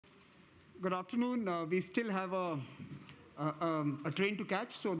Good afternoon. We still have a train to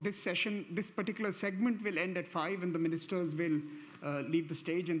catch. So this session, this particular segment will end at 5 and the ministers will leave the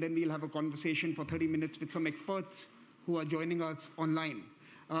stage, and then we'll have a conversation for 30 minutes with some experts who are joining us online.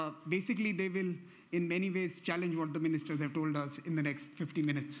 Basically, they will in many ways challenge what the ministers have told us in the next 50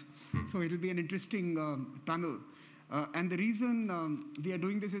 minutes. So it will be an interesting panel. And the reason we are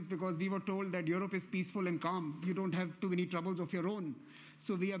doing this is because we were told that Europe is peaceful and calm. You don't have too many troubles of your own.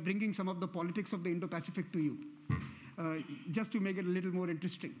 So we are bringing some of the politics of the Indo-Pacific to you, just to make it a little more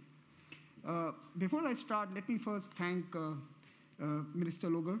interesting. Before I start, let me first thank Minister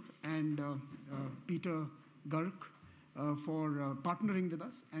Logar and Peter Gark for partnering with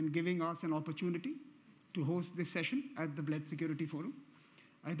us and giving us an opportunity to host this session at the Bled Security Forum.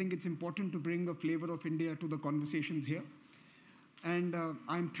 I think it's important to bring a flavor of India to the conversations here. And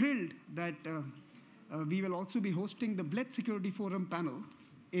I'm thrilled that we will also be hosting the Bled Security Forum panel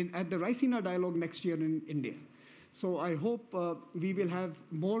at the Raisina Dialogue next year in India. So I hope we will have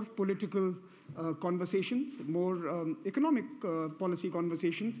more political conversations, more economic policy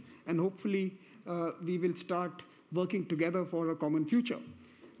conversations, and hopefully we will start working together for a common future.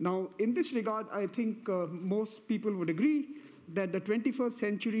 Now, in this regard, I think most people would agree that the 21st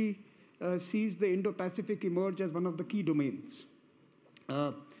century sees the Indo-Pacific emerge as one of the key domains.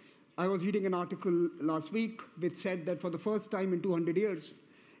 I was reading an article last week which said that for the first time in 200 years,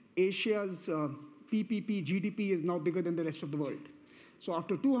 Asia's PPP GDP is now bigger than the rest of the world. So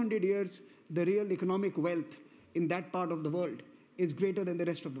after 200 years, the real economic wealth in that part of the world is greater than the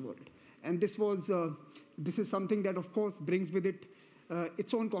rest of the world. And this is something that, of course, brings with it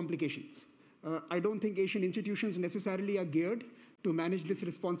its own complications. I don't think Asian institutions necessarily are geared to manage this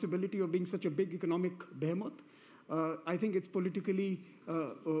responsibility of being such a big economic behemoth. I think it's politically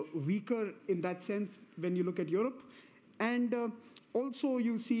weaker in that sense when you look at Europe. And also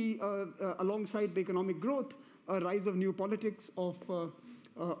you see, alongside the economic growth, a rise of new politics, of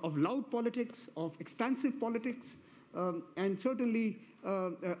loud politics, of expansive politics, and certainly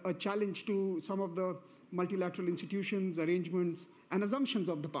a challenge to some of the multilateral institutions, arrangements, and assumptions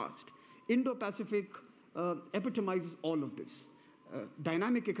of the past. Indo-Pacific epitomizes all of this.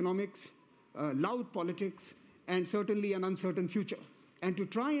 Dynamic economics, loud politics, and certainly an uncertain future. And to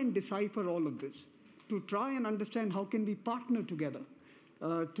try and decipher all of this, to try and understand how can we partner together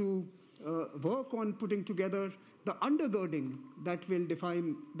to work on putting together the undergirding that will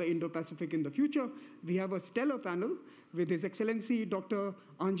define the Indo-Pacific in the future, we have a stellar panel with His Excellency Dr.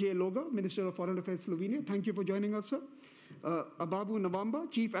 Anže Logar, Minister of Foreign Affairs, Slovenia. Thank you for joining us, sir. Ababu Namwamba,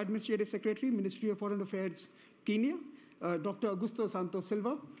 Chief Administrative Secretary, Ministry of Foreign Affairs, Kenya. Dr. Augusto Santos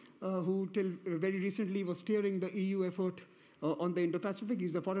Silva, who till very recently was steering the EU effort on the Indo-Pacific.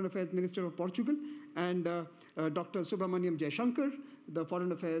 He's the Foreign Affairs Minister of Portugal. And Dr. Subrahmanyam Jaishankar, the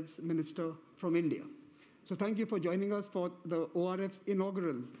Foreign Affairs Minister from India. So thank you for joining us for the ORF's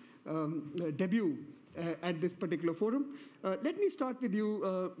inaugural debut at this particular forum. Let me start with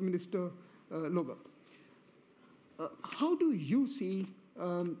you, Minister Logar. How do you see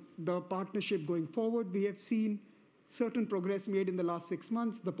the partnership going forward? We have seen certain progress made in the last 6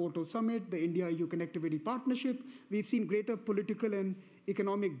 months, the Porto Summit, the India-EU Connectivity Partnership. We've seen greater political and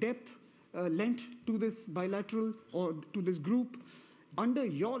economic depth lent to this bilateral or to this group. Under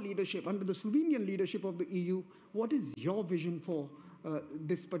your leadership, under the Slovenian leadership of the EU, what is your vision for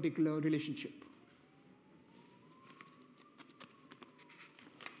this particular relationship?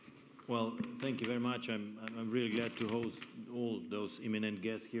 Well, thank you very much. I'm really glad to host all those eminent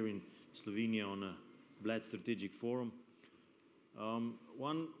guests here in Slovenia on a Bled Strategic Forum.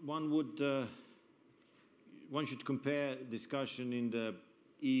 One should compare discussion in the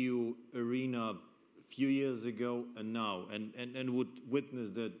EU arena a few years ago and now, and would witness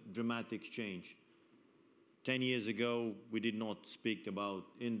the dramatic change. 10 years ago, we did not speak about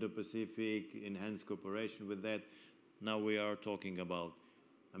Indo-Pacific, enhanced cooperation with that. Now we are talking about,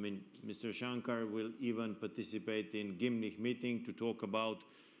 I mean, Mr. Shankar will even participate in Gimnich meeting to talk about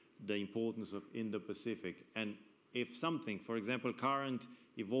the importance of Indo-Pacific. And if something, for example, current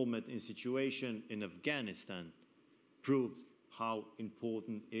involvement in situation in Afghanistan proves how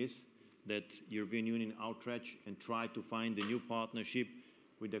important it is that European Union outreach and try to find a new partnership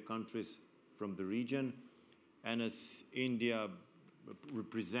with the countries from the region. And as India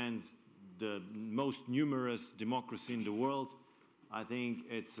represents the most numerous democracy in the world, I think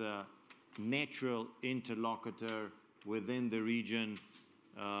it's a natural interlocutor within the region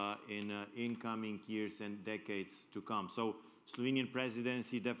in incoming years and decades to come. So Slovenian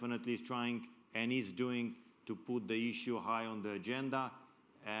presidency definitely is trying and is doing to put the issue high on the agenda,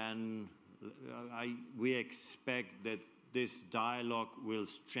 and we expect that this dialogue will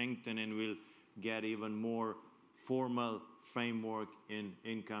strengthen and will get even more formal framework in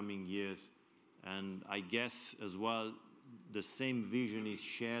incoming years. And I guess as well, the same vision is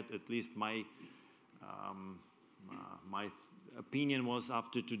shared, at least my opinion was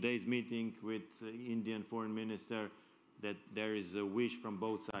after today's meeting with the Indian Foreign Minister that there is a wish from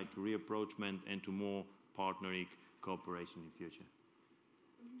both sides to reapproachment and to more partnering cooperation in the future.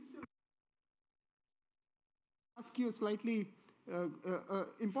 Ask you a slightly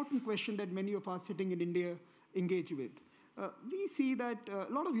important question that many of us sitting in India engage with. We see that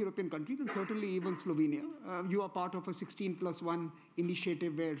a lot of European countries, and certainly even Slovenia, you are part of a 16+1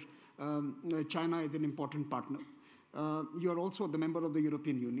 initiative where China is an important partner. You are also the member of the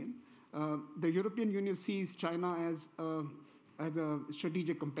European Union. The European Union sees China as a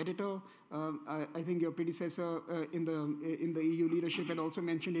strategic competitor. I think your predecessor in the EU leadership had also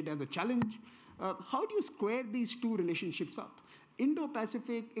mentioned it as a challenge. How do you square these two relationships up?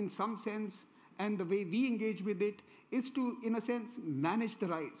 Indo-Pacific, in some sense, and the way we engage with it, is to, in a sense, manage the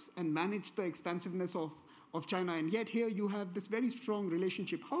rise and manage the expansiveness of China. And yet here you have this very strong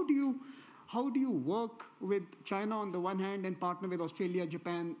relationship. How do you work with China on the one hand and partner with Australia,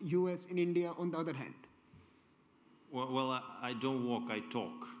 Japan, US, and India on the other hand? Well, I don't walk, I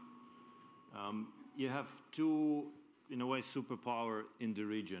talk. You have two, in a way, superpower in the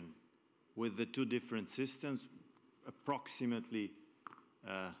region with the two different systems, approximately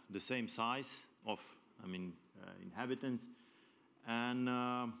the same size of, inhabitants. And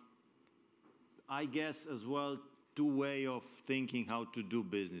I guess as well, two ways of thinking how to do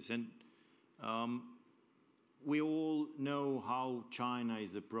business. And we all know how China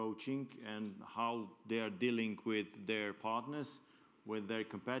is approaching and how they are dealing with their partners, with their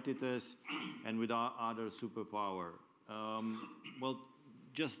competitors, and with our other superpower. Well,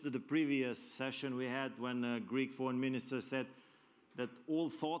 just the previous session we had when a Greek foreign minister said that all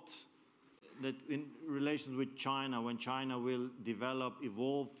thought that in relations with China, when China will develop,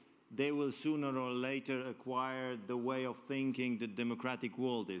 evolve, they will sooner or later acquire the way of thinking the democratic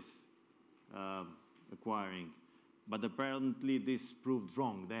world is acquiring. But apparently this proved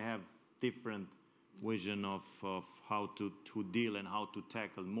wrong. They have different vision of how to deal and how to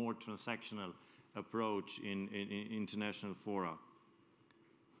tackle more transactional approach in international fora.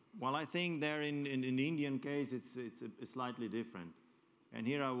 Well, I think there in the Indian case, it's slightly different. And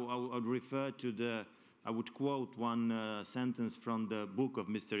here I would refer to I would quote one sentence from the book of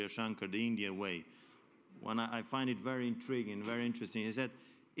Mr. Jaishankar, The India Way. I find it very intriguing, very interesting. He said,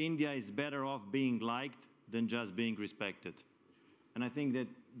 India is better off being liked than just being respected. And I think that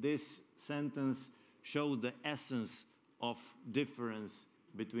this sentence shows the essence of difference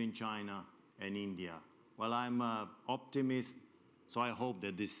between China and India. Well, I'm an optimist, so I hope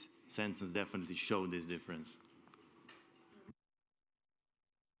that this sentence definitely shows this difference.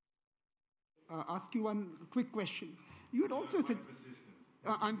 Ask you one quick question. You had also said...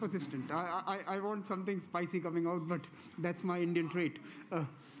 I'm persistent. I want something spicy coming out, but that's my Indian trait.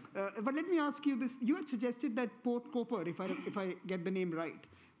 But let me ask you this. You had suggested that Port Koper, if I get the name right,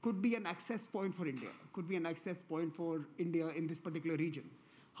 could be an access point for India, could be an access point for India in this particular region.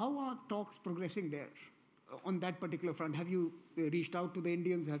 How are talks progressing there on that particular front? Have you reached out to the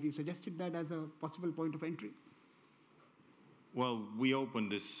Indians? Have you suggested that as a possible point of entry? Well, we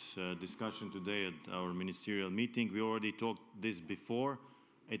opened this discussion today at our ministerial meeting. We already talked this before.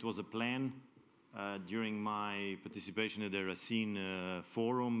 It was a plan during my participation at the Racine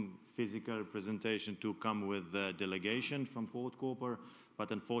Forum, physical representation to come with a delegation from Port Koper,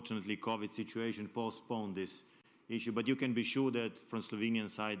 but unfortunately COVID situation postponed this issue. But you can be sure that from Slovenian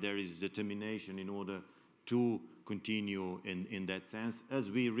side there is determination in order to continue in that sense, as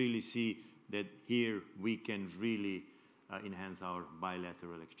we really see that here we can really enhance our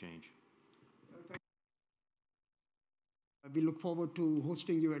bilateral exchange. We look forward to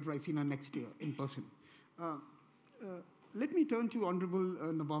hosting you at Raisina next year in person. Let me turn to Honorable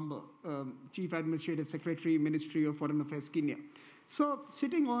Namwamba, Chief Administrative Secretary, Ministry of Foreign Affairs, Kenya. So,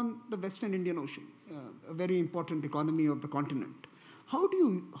 sitting on the Western Indian Ocean, a very important economy of the continent, how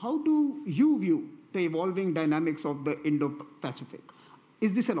do you view the evolving dynamics of the Indo-Pacific?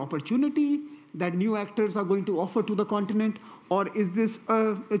 Is this an opportunity that new actors are going to offer to the continent, or is this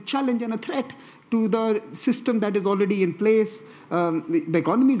a challenge and a threat to the system that is already in place? The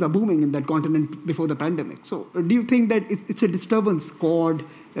economies are booming in that continent before the pandemic. So do you think that it's a disturbance caused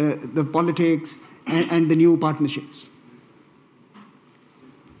the politics and the new partnerships?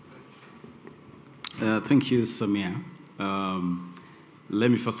 Thank you, Samir.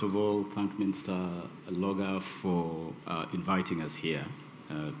 Let me first of all thank Minister Logar for inviting us here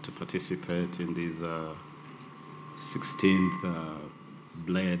to participate in this 16th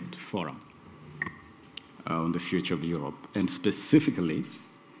Bled Forum on the future of Europe, and specifically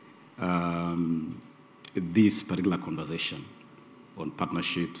this particular conversation on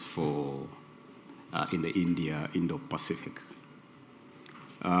partnerships for in the Indo-Pacific.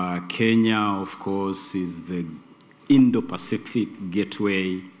 Kenya, of course, is the Indo-Pacific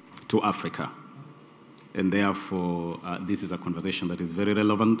gateway to Africa. And therefore, this is a conversation that is very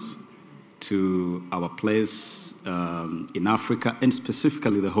relevant to our place in Africa, and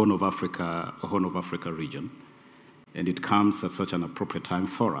specifically the Horn of Africa region. And it comes at such an appropriate time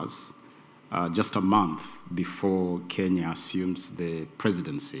for us, just a month before Kenya assumes the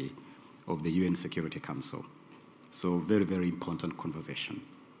presidency of the UN Security Council. So very, very important conversation.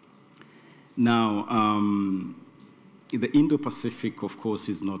 Now, the Indo-Pacific, of course,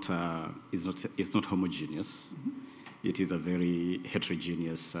 is not homogeneous. Mm-hmm. It is a very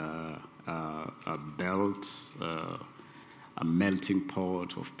heterogeneous belt, a melting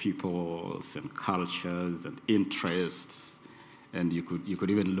pot of peoples and cultures and interests. And you could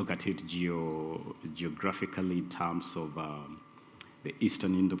even look at it geographically in terms of the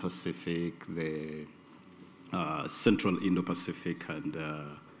Eastern Indo-Pacific, the Central Indo-Pacific, and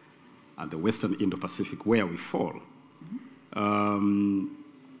the Western Indo-Pacific, where we fall. Mm-hmm.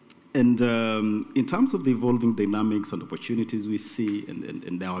 In terms of the evolving dynamics and opportunities we see,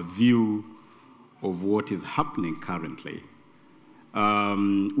 and our view of what is happening currently,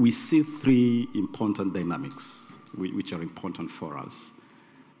 we see three important dynamics which are important for us.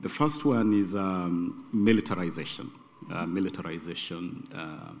 The first one is militarization. Militarization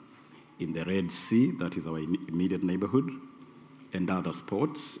in the Red Sea, that is our immediate neighborhood, and other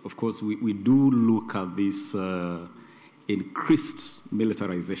spots. Of course, we do look at this increased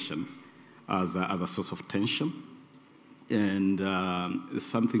militarization as a source of tension, and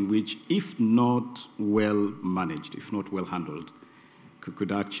something which, if not well managed, if not well handled,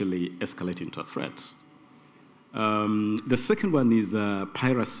 could actually escalate into a threat. The second one is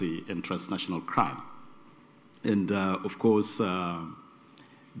piracy and transnational crime. And of course,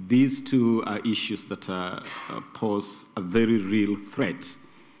 these two are issues that pose a very real threat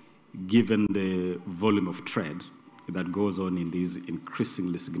given the volume of trade that goes on in these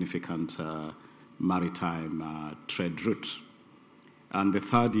increasingly significant maritime trade route. And the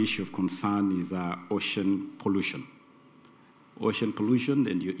third issue of concern is ocean pollution. Ocean pollution,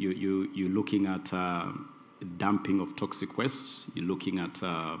 and you're looking at dumping of toxic waste, you're looking at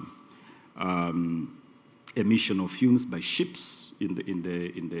emission of fumes by ships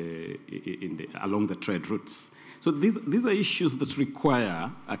along the trade routes. So these are issues that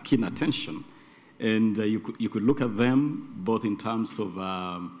require a keen attention, and you could look at them both in terms of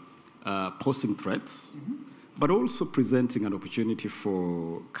posing threats, mm-hmm. but also presenting an opportunity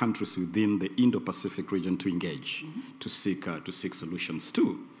for countries within the Indo-Pacific region to engage, mm-hmm. to seek solutions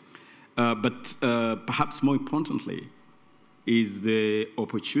too. But perhaps more importantly is the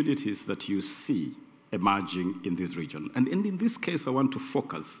opportunities that you see emerging in this region. And in this case, I want to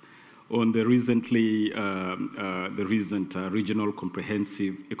focus on the recent Regional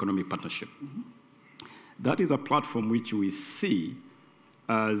Comprehensive Economic Partnership. Mm-hmm. That is a platform which we see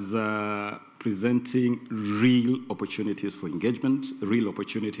as presenting real opportunities for engagement, real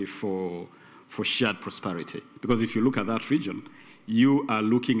opportunity for shared prosperity. Because if you look at that region, you are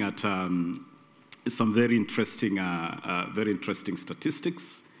looking at some very interesting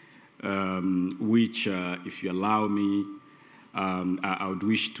statistics, which, if you allow me, I would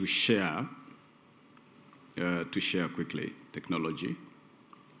wish to share quickly. Technology.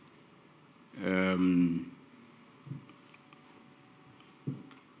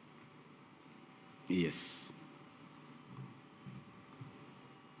 Yes.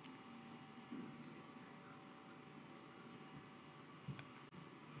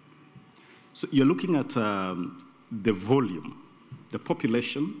 So you're looking at the volume, the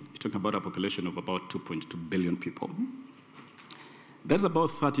population. You're talking about a population of about 2.2 billion people. Mm-hmm. That's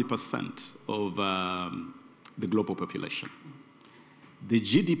about 30% of the global population. The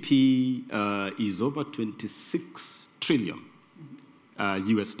GDP is over 26 trillion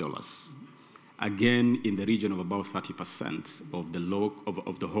US dollars. Again, in the region of about 30% of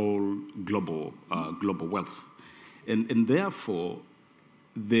the whole global wealth, and therefore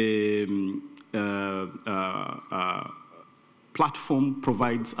the platform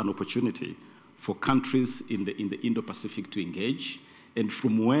provides an opportunity for countries in the Indo-Pacific to engage, and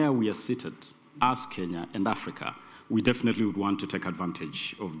from where we are seated as Kenya and Africa, we definitely would want to take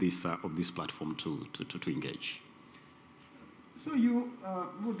advantage of this platform to engage. So you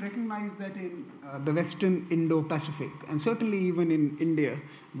would recognize that in the Western Indo-Pacific, and certainly even in India,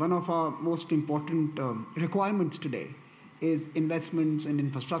 one of our most important requirements today is investments in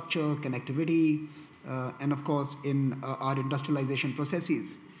infrastructure, connectivity, and of course in our industrialization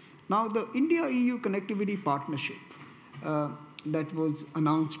processes. Now the India-EU connectivity partnership that was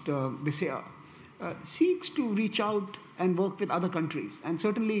announced this year seeks to reach out and work with other countries. And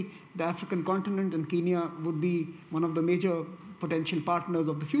certainly the African continent and Kenya would be one of the major potential partners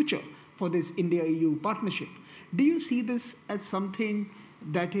of the future for this India-EU partnership. Do you see this as something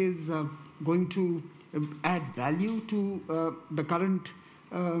that is going to add value to the current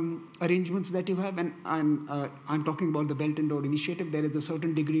arrangements that you have? And I'm talking about the Belt and Road Initiative. There is a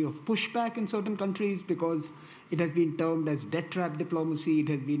certain degree of pushback in certain countries because it has been termed as debt trap diplomacy. It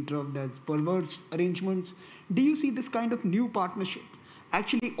has been termed as perverse arrangements. Do you see this kind of new partnership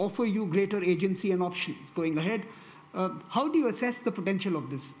actually offer you greater agency and options going ahead? How do you assess the potential of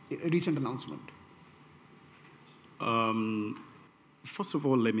this recent announcement? First of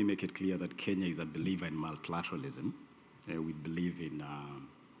all, let me make it clear that Kenya is a believer in multilateralism. We believe in a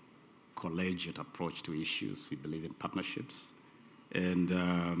collegiate approach to issues. We believe in partnerships.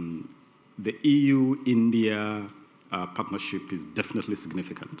 And the EU-India partnership is definitely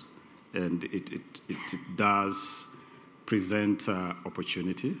significant. And it does present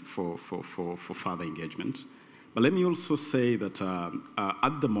opportunity for further engagement. But let me also say that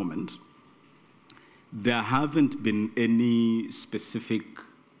at the moment, there haven't been any specific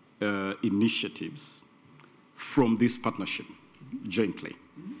initiatives from this partnership jointly.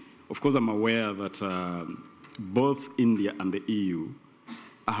 Of course, I'm aware that both India and the EU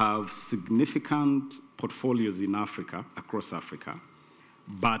have significant portfolios in Africa, across Africa,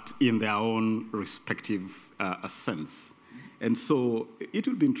 but in their own respective sense. And so it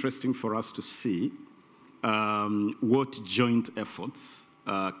will be interesting for us to see what joint efforts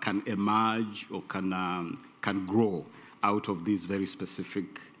can emerge or can grow out of this very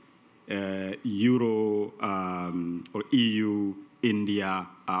specific Euro or EU-India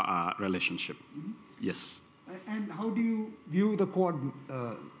relationship. Mm-hmm. Yes. And how do you view the Quad,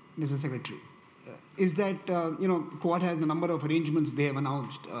 Mr. Secretary? Is that, Quad has a number of arrangements they have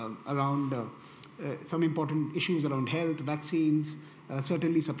announced around some important issues around health, vaccines,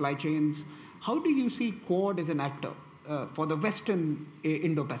 certainly supply chains. How do you see Quad as an actor for the Western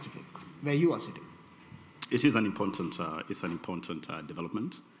Indo-Pacific, where you are sitting? It is an important,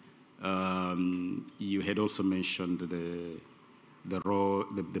 development. You had also mentioned the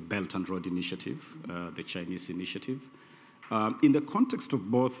Belt and Road Initiative, the Chinese initiative. In the context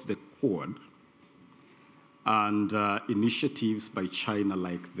of both the Quad and initiatives by China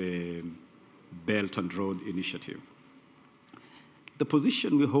like the Belt and Road Initiative, the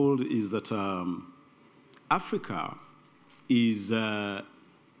position we hold is that Africa is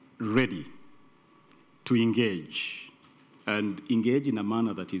ready to engage and engage in a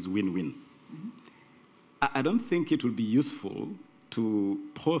manner that is win-win. Mm-hmm. I don't think it would be useful to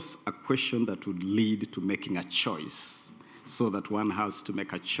pose a question that would lead to making a choice, so that one has to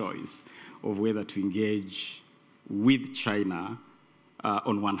make a choice of whether to engage with China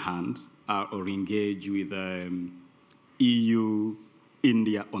on one hand or engage with EU,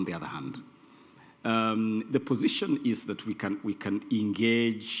 India on the other hand. The position is that we can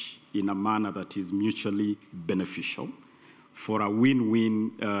engage in a manner that is mutually beneficial for a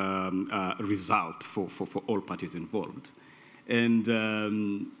win-win result for all parties involved. And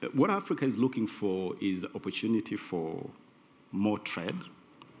what Africa is looking for is opportunity for more trade,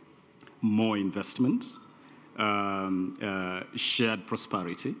 more investment, shared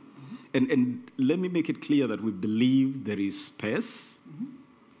prosperity. Mm-hmm. And let me make it clear that we believe there is space, mm-hmm.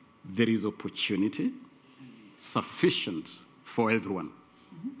 there is opportunity sufficient for everyone.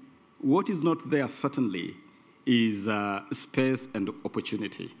 Mm-hmm. What is not there, certainly, is space and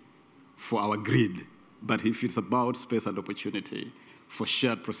opportunity for our greed. But if it's about space and opportunity for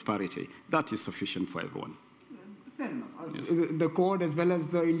shared prosperity, that is sufficient for everyone. Fair enough. Yes. The Quad as well as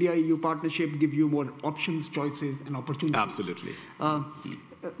the India-EU partnership give you more options, choices, and opportunities. Absolutely.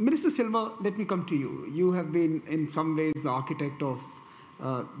 Minister Silva, let me come to you. You have been, in some ways, the architect of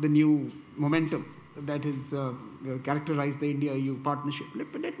the new momentum that has characterized the India-EU partnership.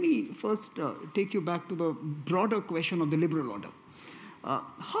 Let me first take you back to the broader question of the liberal order.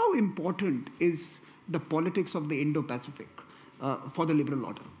 How important is the politics of the Indo-Pacific for the liberal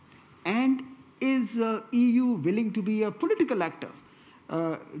order? And is EU willing to be a political actor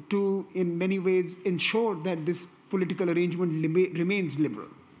to, in many ways, ensure that this political arrangement remains liberal?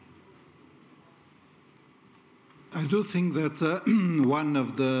 I do think that one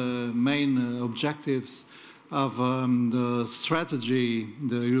of the main objectives of the strategy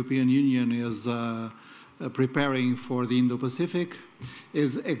the European Union is preparing for the Indo-Pacific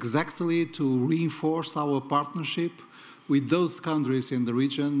is exactly to reinforce our partnership with those countries in the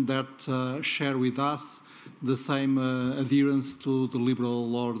region that share with us the same adherence to the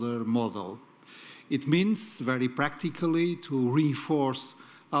liberal order model. It means very practically to reinforce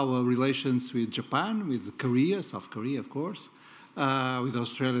our relations with Japan, with Korea, South Korea, of course, with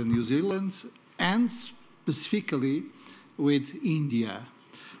Australia and New Zealand, and specifically with India.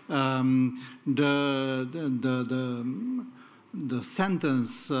 The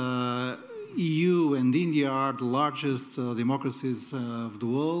sentence EU and India are the largest democracies of the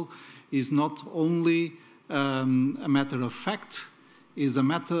world is not only a matter of fact, is a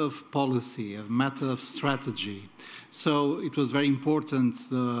matter of policy, a matter of strategy. So it was very important,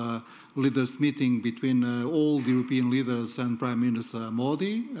 the leaders' meeting between all the European leaders and Prime Minister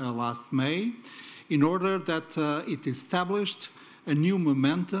Modi last May, in order that it established a new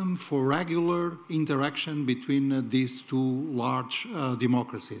momentum for regular interaction between these two large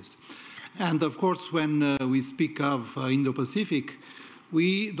democracies. And of course, when we speak of Indo-Pacific,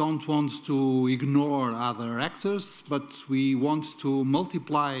 we don't want to ignore other actors, but we want to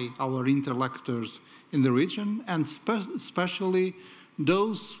multiply our interlocutors in the region, and especially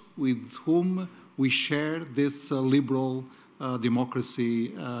those with whom we share this liberal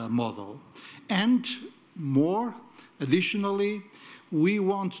democracy model. And more, additionally, we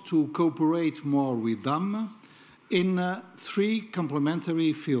want to cooperate more with them in three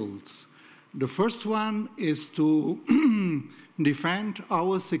complementary fields. The first one is to defend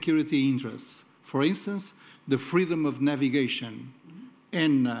our security interests. For instance, the freedom of navigation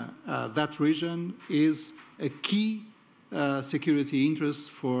in that region is a key security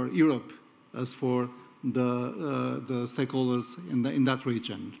interest for Europe as for the stakeholders in that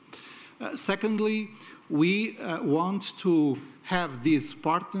region. Secondly, we want to have these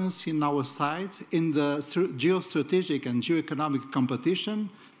partners in our side in the geostrategic and geoeconomic competition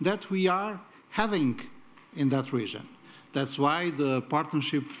that we are having in that region. That's why the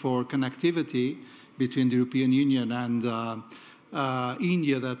partnership for connectivity between the European Union and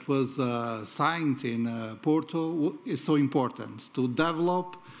India that was signed in Porto is so important to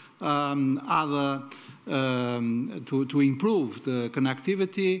develop to improve the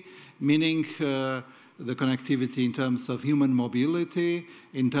connectivity, meaning the connectivity in terms of human mobility,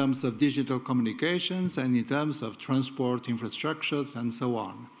 in terms of digital communications, and in terms of transport infrastructures, and so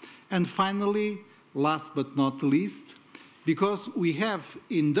on. And finally, last but not least, because we have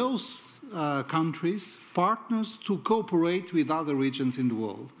in those countries partners to cooperate with other regions in the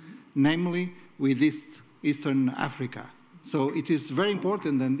world, namely with Eastern Africa. So it is very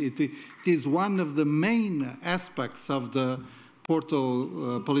important, and it is one of the main aspects of the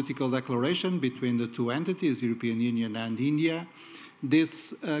Porto political declaration between the two entities, European Union and India,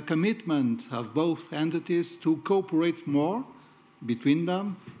 this commitment of both entities to cooperate more between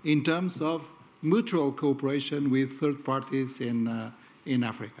them in terms of mutual cooperation with third parties in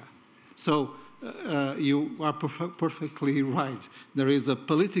Africa. So you are perfectly right. There is a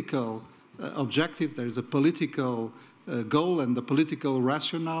political objective, there is a political goal and the political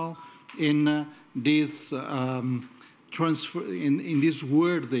rationale in this in this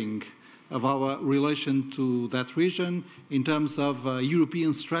wording of our relation to that region in terms of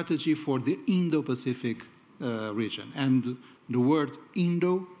European strategy for the Indo-Pacific region. And the word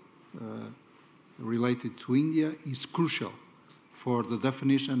Indo related to India is crucial for the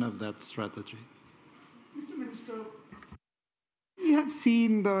definition of that strategy. Mr. Minister, we have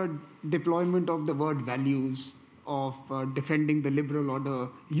seen the deployment of the word values of defending the liberal order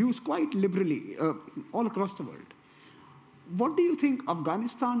used quite liberally all across the world. What do you think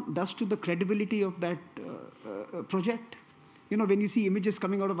Afghanistan does to the credibility of that project? You know, when you see images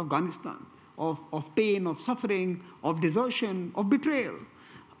coming out of Afghanistan, of pain, of suffering, of desertion, of betrayal,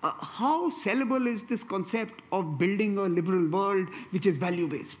 how sellable is this concept of building a liberal world which is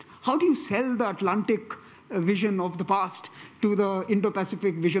value-based? How do you sell the Atlantic vision of the past to the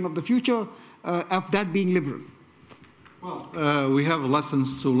Indo-Pacific vision of the future, of that being liberal? Well, we have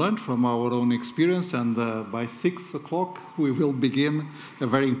lessons to learn from our own experience, and by 6 o'clock we will begin a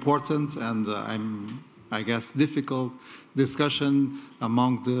very important and I guess difficult discussion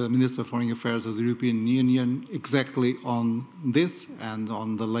among the Ministers of Foreign Affairs of the European Union exactly on this and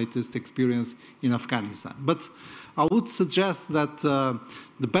on the latest experience in Afghanistan. But I would suggest that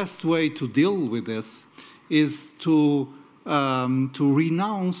the best way to deal with this is to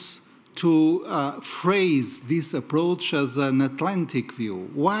renounce to phrase this approach as an Atlantic view.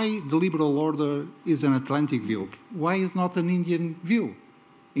 Why the liberal order is an Atlantic view? Why is not an Indian view?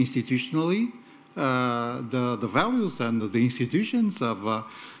 Institutionally, the values and the institutions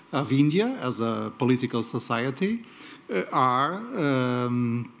of India as a political society are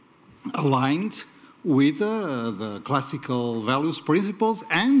aligned with the classical values, principles,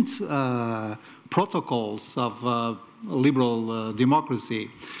 and protocols of liberal democracy.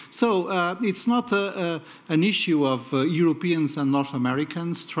 So it's not an issue of Europeans and North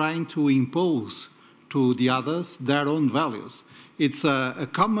Americans trying to impose to the others their own values. It's a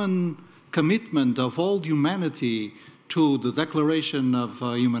common commitment of all humanity to the Declaration of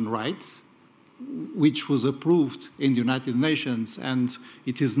Human Rights, which was approved in the United Nations, and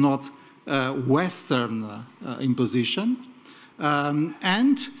it is not Western imposition.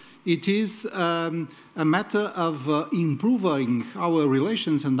 And it is a matter of improving our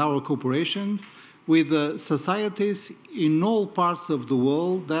relations and our cooperation with societies in all parts of the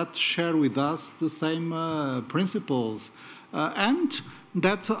world that share with us the same principles and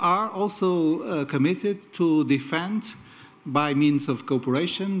that are also committed to defend, by means of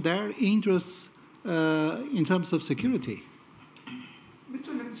cooperation, their interests in terms of security.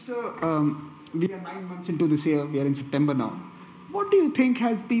 Mr. Minister, we are 9 months into this year, we are in September now. What do you think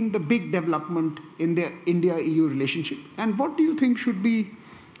has been the big development in the India-EU relationship? And what do you think should be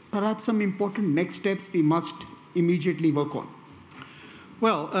perhaps some important next steps we must immediately work on?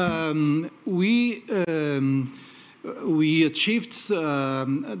 Well, we achieved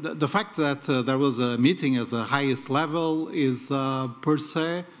the fact that there was a meeting at the highest level is per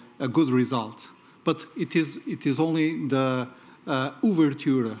se a good result. But it is only the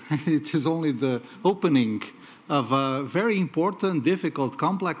overture, it is only the opening of a very important, difficult,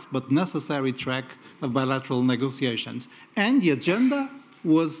 complex, but necessary track of bilateral negotiations. And the agenda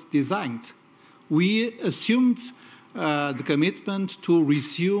was designed. We assumed the commitment to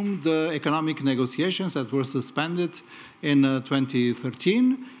resume the economic negotiations that were suspended in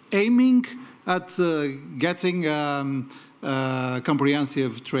 2013, aiming at getting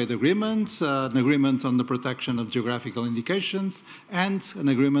comprehensive trade agreements, an agreement on the protection of geographical indications, and an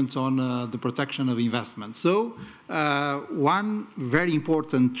agreement on the protection of investment. So one very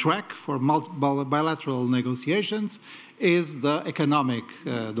important track for bilateral negotiations is the economic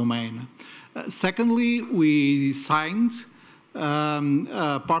domain. Secondly, we signed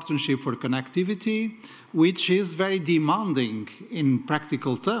a partnership for connectivity, which is very demanding in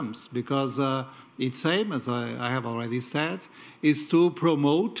practical terms, because its aim, as I have already said, is to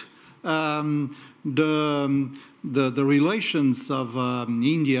promote the relations of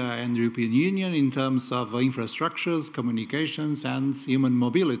India and the European Union in terms of infrastructures, communications, and human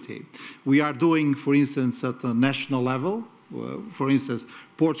mobility. We are doing, for instance, at the national level, for instance,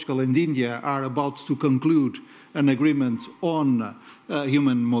 Portugal and India are about to conclude an agreement on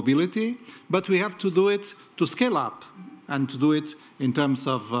human mobility, but we have to do it to scale up and to do it in terms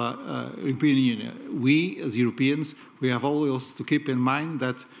of European Union. We, as Europeans, we have always to keep in mind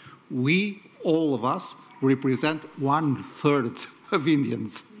that we, all of us, represent 1/3 of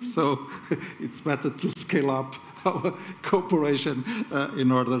Indians. So it's better to scale up our cooperation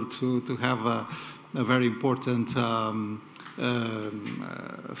in order to have a very important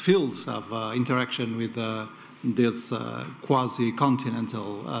field of interaction with this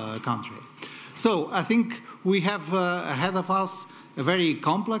quasi-continental country. So I think we have ahead of us a very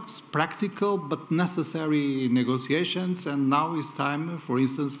complex, practical, but necessary negotiations, and now it's time, for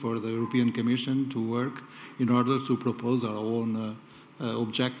instance, for the European Commission to work in order to propose our own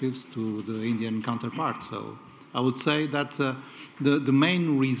objectives to the Indian counterpart. So I would say that the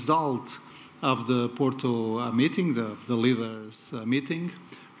main result of the Porto meeting, the leaders' meeting,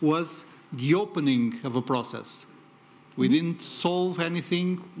 was the opening of a process. We didn't solve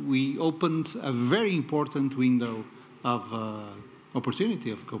anything. We opened a very important window of opportunity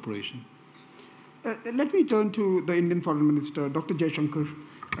of cooperation. Let me turn to the Indian Foreign Minister, Dr. Jaishankar,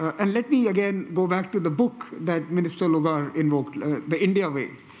 and let me again go back to the book that Minister Logar invoked, The India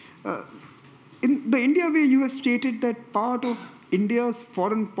Way. In The India Way, you have stated that part of India's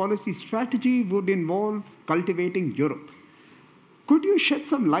foreign policy strategy would involve cultivating Europe. Could you shed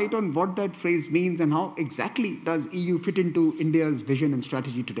some light on what that phrase means and how exactly does EU fit into India's vision and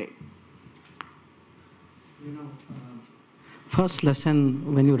strategy today? You know, first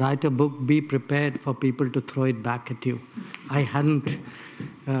lesson, when you write a book, be prepared for people to throw it back at you. I hadn't,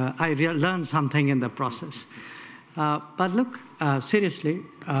 I learned something in the process. But look, seriously,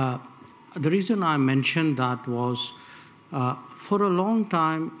 the reason I mentioned that was for a long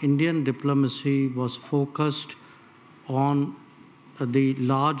time, Indian diplomacy was focused on the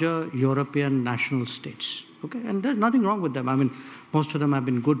larger European national states, okay? And there's nothing wrong with them. I mean, most of them have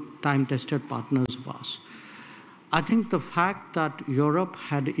been good time-tested partners of ours. I think the fact that Europe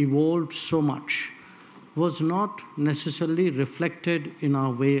had evolved so much was not necessarily reflected in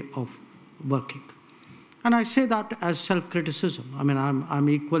our way of working. And I say that as self-criticism. I mean, I'm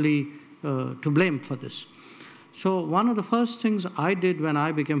equally to blame for this. So one of the first things I did when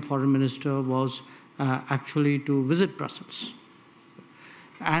I became foreign minister was actually to visit Brussels.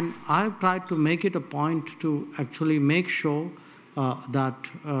 And I've tried to make it a point to actually make sure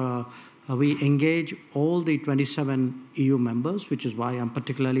that we engage all the 27 EU members, which is why I'm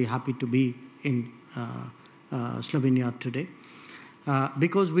particularly happy to be in Slovenia today.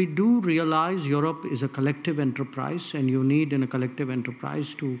 Because we do realize Europe is a collective enterprise, and you need in a collective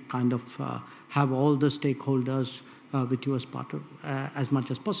enterprise to kind of have all the stakeholders with you as part of as much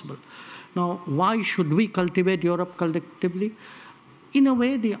as possible. Now, why should we cultivate Europe collectively? In a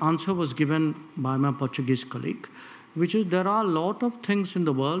way, the answer was given by my Portuguese colleague, which is there are a lot of things in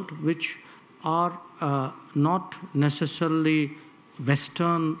the world which are not necessarily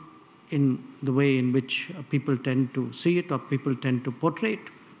Western in the way in which people tend to see it or people tend to portray it.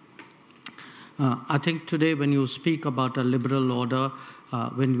 I think today when you speak about a liberal order,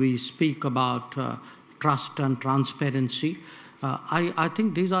 when we speak about trust and transparency, I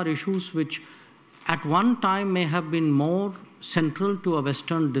think these are issues which at one time may have been more central to a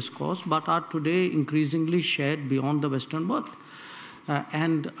Western discourse, but are today increasingly shared beyond the Western world.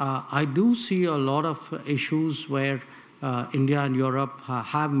 And I do see a lot of issues where India and Europe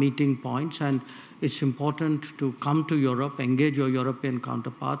have meeting points, and it's important to come to Europe, engage your European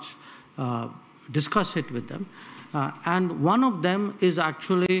counterparts, discuss it with them. And one of them is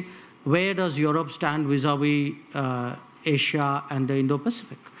actually, where does Europe stand vis-a-vis Asia and the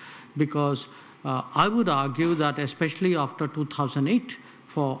Indo-Pacific? Because I would argue that especially after 2008,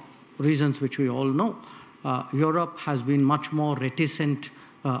 for reasons which we all know, Europe has been much more reticent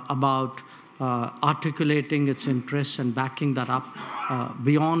about articulating its interests and backing that up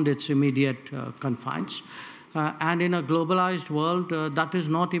beyond its immediate confines. And in a globalized world, that is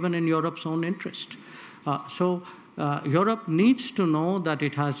not even in Europe's own interest. So Europe needs to know that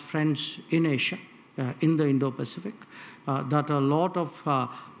it has friends in Asia, in the Indo-Pacific, that a lot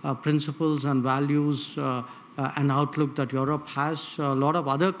of principles and values and outlook that Europe has, a lot of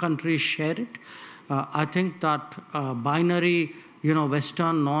other countries share it. I think that binary,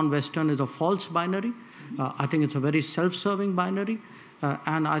 Western, non-Western is a false binary. I think it's a very self-serving binary.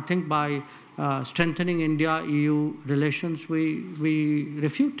 And I think by strengthening India-EU relations, we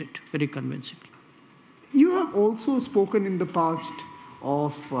refute it very convincingly. You have also spoken in the past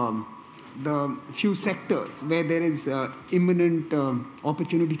of the few sectors where there is imminent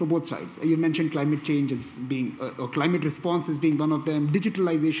opportunity for both sides. You mentioned climate change as being, or climate response as being one of them,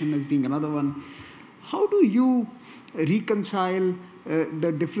 digitalization as being another one. How do you reconcile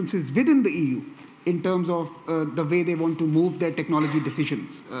the differences within the EU in terms of the way they want to move their technology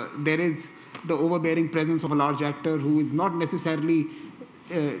decisions? There is the overbearing presence of a large actor who is not necessarily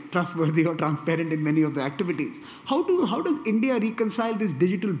trustworthy or transparent in many of the activities. How does India reconcile this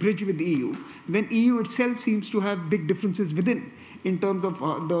digital bridge with the EU? Then EU itself seems to have big differences within in terms of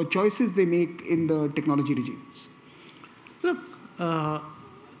the choices they make in the technology regimes. Look,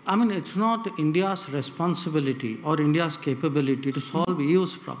 I mean, it's not India's responsibility or India's capability to solve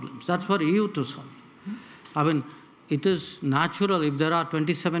EU's problems. That's for EU to solve. I mean, it is natural if there are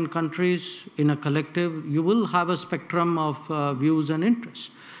 27 countries in a collective, you will have a spectrum of views and interests.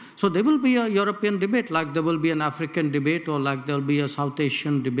 So there will be a European debate, like there will be an African debate, or like there will be a South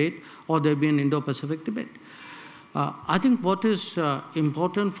Asian debate, or there will be an Indo-Pacific debate. I think what is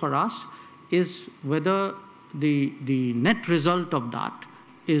important for us is whether the net result of that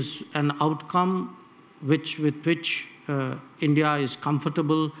is an outcome with which India is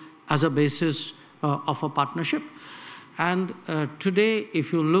comfortable as a basis of a partnership. And today,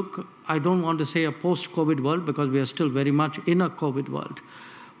 if you look, I don't want to say a post-COVID world because we are still very much in a COVID world.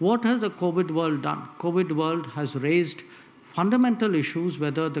 What has the COVID world done? COVID world has raised fundamental issues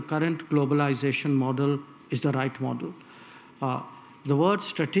whether the current globalization model is the right model. The word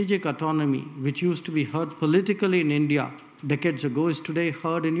strategic autonomy, which used to be heard politically in India decades ago, is today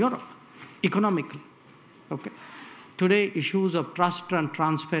heard in Europe, economically. Okay? Today, issues of trust and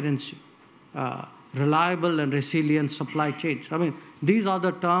transparency, reliable and resilient supply chains. I mean, these are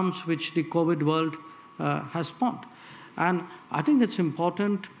the terms which the COVID world has spawned. And I think it's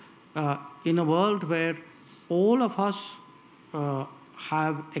important in a world where all of us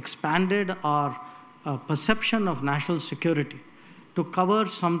have expanded our perception of national security to cover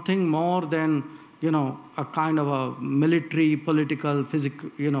something more than, a kind of a military, political, physical,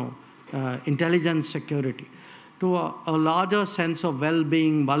 intelligence security, to a larger sense of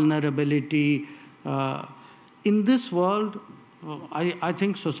well-being, vulnerability, in this world, I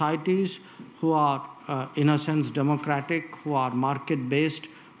think societies who are, in a sense, democratic, who are market-based,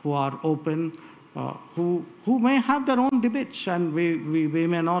 who are open, who may have their own debates, and we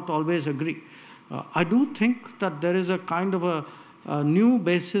may not always agree. I do think that there is a kind of a new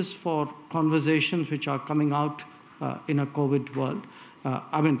basis for conversations which are coming out in a COVID world.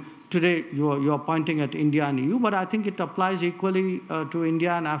 I mean, today you are pointing at India and EU, but I think it applies equally to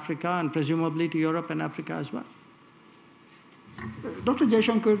India and Africa, and presumably to Europe and Africa as well. Dr.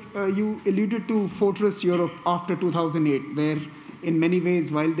 Jaishankar, you alluded to Fortress Europe after 2008, where in many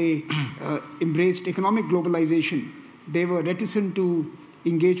ways, while they embraced economic globalization, they were reticent to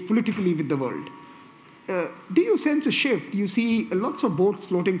engage politically with the world. Do you sense a shift? You see lots of boats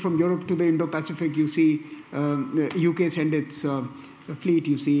floating from Europe to the Indo-Pacific. You see UK send its fleet.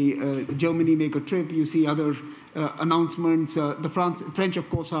 You see Germany make a trip. You see other announcements. The French, of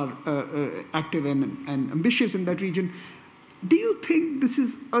course, are active and ambitious in that region. Do you think this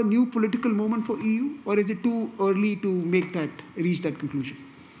is a new political moment for EU, or is it too early to reach that conclusion?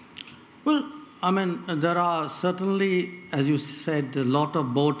 Well, I mean, there are certainly, as you said, a lot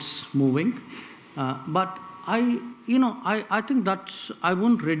of boats moving, but I think I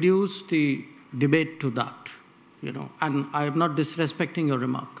wouldn't reduce the debate to that, and I am not disrespecting your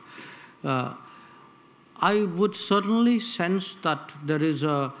remark. I would certainly sense that there is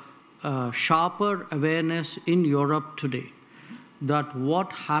a sharper awareness in Europe today that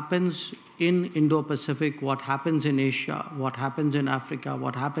what happens in Indo-Pacific, what happens in Asia, what happens in Africa,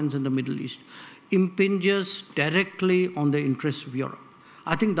 what happens in the Middle East, impinges directly on the interests of Europe.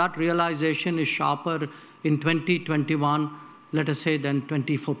 I think that realization is sharper in 2021, let us say, than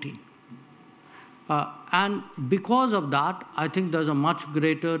 2014. And because of that, I think there's a much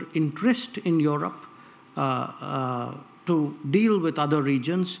greater interest in Europe to deal with other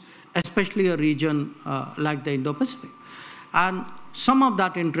regions, especially a region like the Indo-Pacific. And some of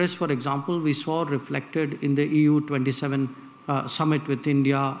that interest, for example, we saw reflected in the EU27 summit with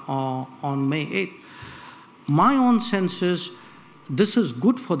India on May 8th. My own sense is this is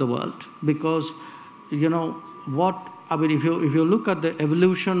good for the world because, if you look at the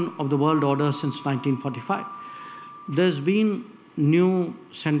evolution of the world order since 1945, there's been new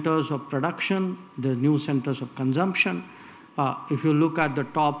centers of production, there's new centers of consumption. If you look at the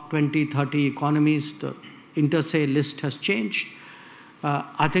top 20, 30 economies, the inter-se list has changed.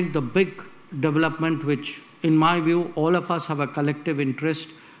 I think the big development, which in my view, all of us have a collective interest,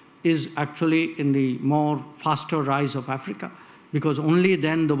 is actually in the more faster rise of Africa, because only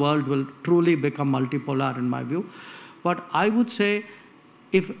then the world will truly become multipolar, in my view. But I would say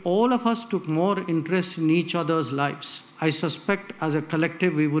if all of us took more interest in each other's lives, I suspect as a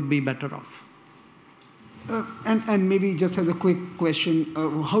collective we would be better off. And maybe just as a quick question,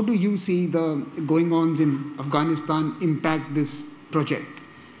 how do you see the going-ons in Afghanistan impact this project,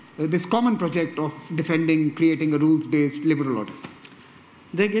 this common project of creating a rules-based liberal order?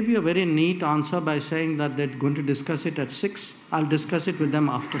 They gave you a very neat answer by saying that they're going to discuss it at 6. I'll discuss it with them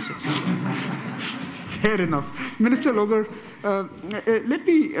after 6. Fair enough. Minister Logar, let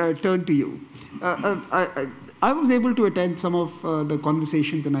me turn to you. I was able to attend some of the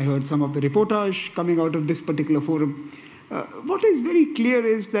conversations and I heard some of the reportage coming out of this particular forum. What is very clear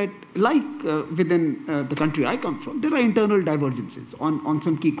is that, like within the country I come from, there are internal divergences on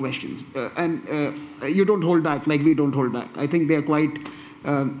some key questions. And you don't hold back like we don't hold back. I think they are quite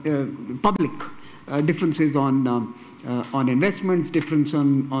public differences on investments, difference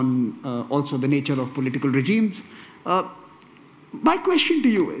on also the nature of political regimes. My question to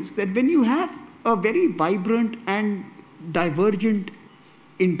you is that when you have a very vibrant and divergent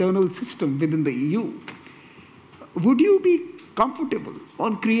internal system within the EU, would you be comfortable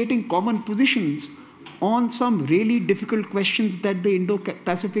on creating common positions on some really difficult questions that the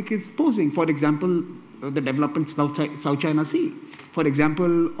Indo-Pacific is posing? For example, the development of South China Sea. For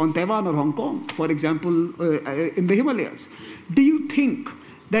example, on Taiwan or Hong Kong. For example, in the Himalayas. Do you think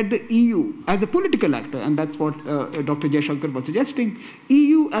that the EU as a political actor, and that's what Dr. Jaishankar was suggesting,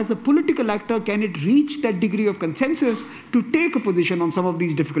 EU as a political actor, can it reach that degree of consensus to take a position on some of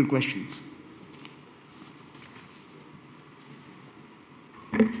these difficult questions?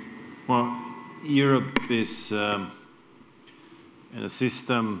 Well, Europe is in a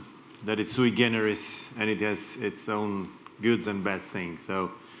system that is sui generis and it has its own goods and bad things.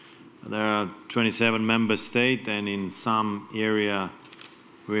 So there are 27 member states, and in some area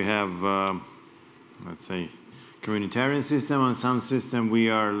we have, let's say, communitarian system, and some system we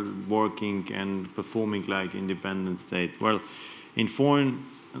are working and performing like independent state. Well, in foreign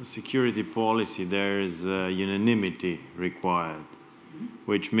and security policy there is unanimity required,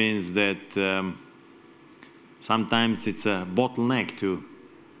 which means that sometimes it's a bottleneck to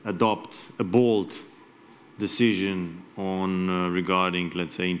adopt a bold decision on regarding,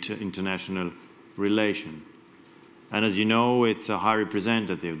 let's say, international relation. And as you know, it's a high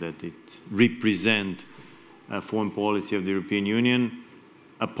representative that it represents foreign policy of the European Union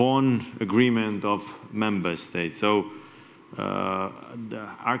upon agreement of member states. So the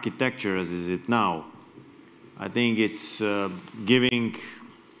architecture as is it now, I think it's giving,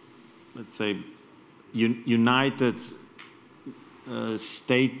 let's say, united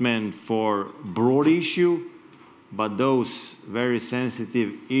statement for broad issue, but those very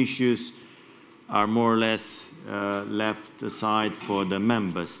sensitive issues are more or less left aside for the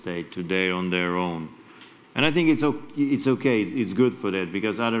member state today on their own. And I think it's okay, it's good for that,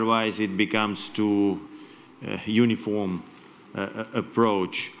 because otherwise it becomes too uniform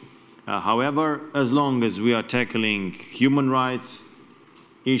approach. However, as long as we are tackling human rights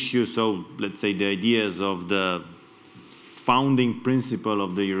issues, so let's say the ideas of the founding principle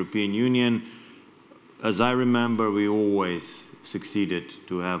of the European Union, as I remember, we always succeeded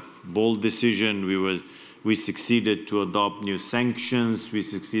to have bold decision. We succeeded to adopt new sanctions. We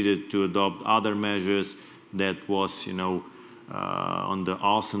succeeded to adopt other measures that was, you know, on the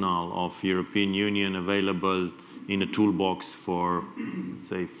arsenal of European Union available in a toolbox for,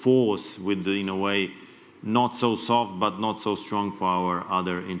 say, force with, in a way, not so soft but not so strong power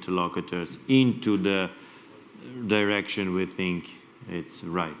other interlocutors into the direction we think it's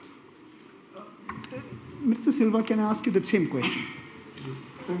right. Mr. Silva, can I ask you the same question?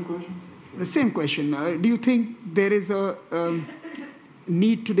 Same question? The same question. Do you think there is a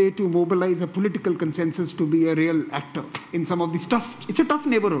need today to mobilize a political consensus to be a real actor in some of these it's a tough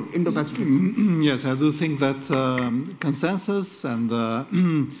neighborhood, Indo-Pacific? Yes, I do think that consensus and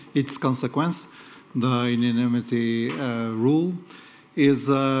its consequence, the unanimity rule, is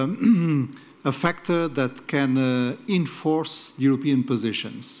a factor that can enforce European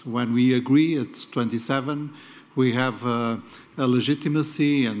positions. When we agree at 27, we have a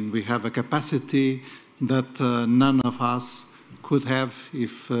legitimacy and we have a capacity that none of us could have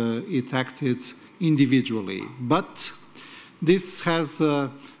if it acted individually. But this has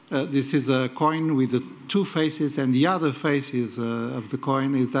this is a coin with the two faces, and the other faces of the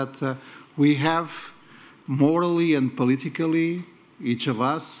coin is that we have morally and politically, each of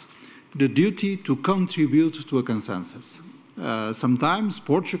us, the duty to contribute to a consensus. Sometimes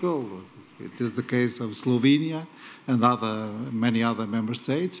Portugal, it is the case of Slovenia and many other member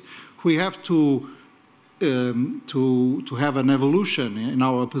states, we have to have an evolution in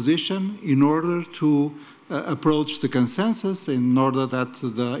our position in order to approach the consensus, in order that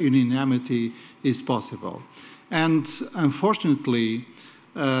the unanimity is possible. And unfortunately,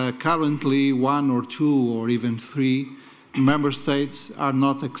 currently 1 or 2 or even 3 member states are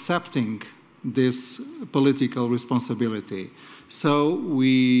not accepting this political responsibility. So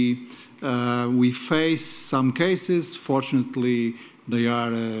we face some cases, fortunately they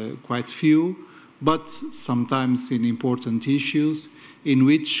are quite few, but sometimes in important issues in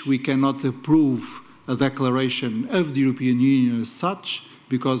which we cannot approve a declaration of the European Union as such,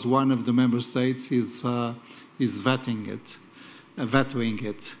 because one of the member states is vetoing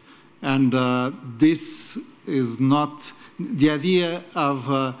it. And this is not the idea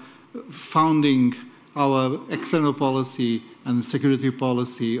of founding our external policy and security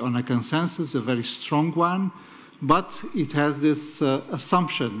policy on a consensus, a very strong one, but it has this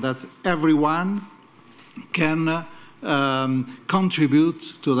assumption that everyone can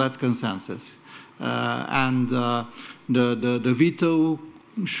contribute to that consensus. And the veto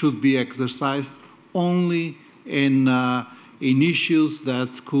should be exercised only in issues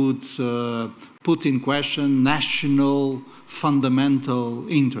that could put in question national fundamental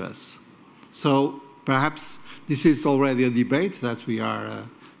interests. So perhaps this is already a debate that we are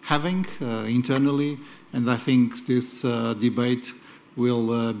having internally, and I think this debate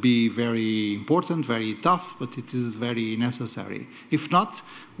will be very important, very tough, but it is very necessary. If not,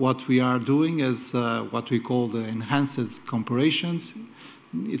 what we are doing is what we call the enhanced cooperations.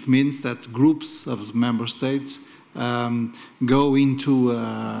 It means that groups of member states go into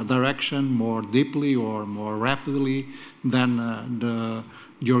a direction more deeply or more rapidly than the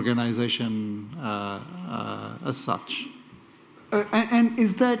organization as such. And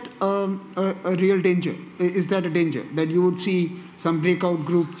is that a real danger? Is that a danger, that you would see some breakout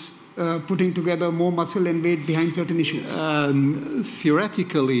groups putting together more muscle and weight behind certain issues?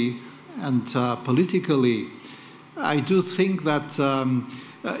 Theoretically and politically, I do think that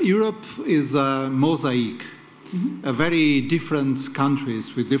Europe is a mosaic. Very different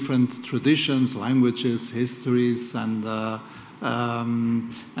countries with different traditions, languages, histories, and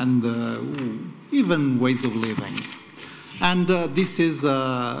and even ways of living. And this is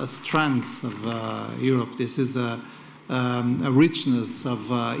a strength of Europe. This is a richness of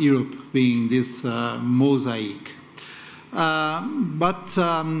Europe being this mosaic. But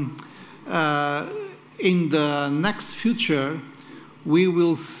in the next future, we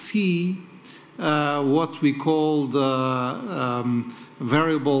will see what we call the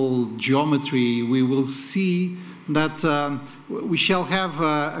variable geometry. We will see that we shall have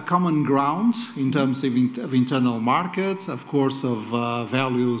a common ground in terms of internal markets, of course, of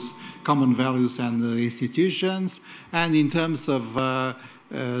values, common values and institutions, and in terms of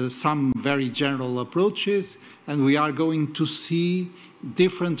some very general approaches. And we are going to see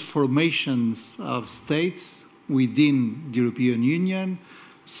different formations of states within the European Union.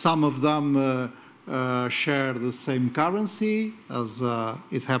 Some of them share the same currency, as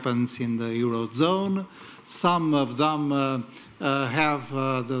it happens in the Eurozone. Some of them have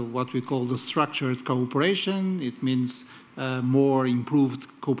what we call the structured cooperation. It means more improved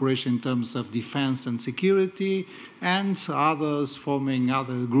cooperation in terms of defense and security, and others forming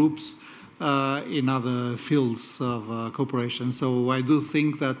other groups in other fields of cooperation. So I do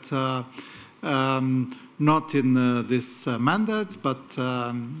think that not in this mandate, but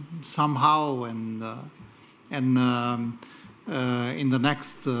somehow and in the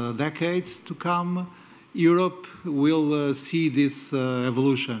next decades to come, Europe will see this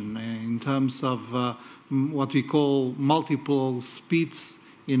evolution in terms of what we call multiple speeds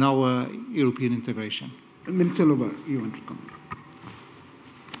in our European integration. Minister Logar, you want to comment?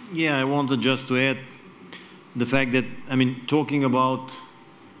 Yeah, I wanted just to add the fact that, I mean, talking about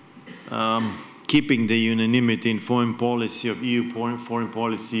keeping the unanimity in foreign policy of EU foreign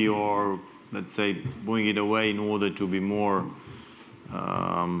policy, or let's say moving it away in order to be more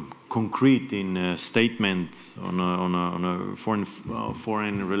concrete in a statement on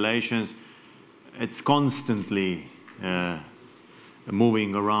foreign relations, it's constantly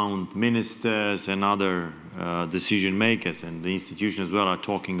moving around. Ministers and other decision makers and the institutions as well are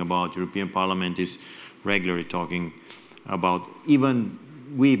talking about. European Parliament is regularly talking about. Even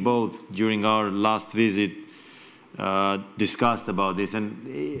we both during our last visit discussed about this,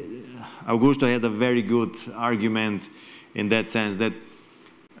 and Augusto had a very good argument in that sense that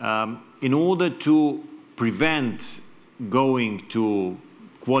in order to prevent going to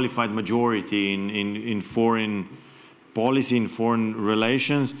qualified majority in foreign policy, in foreign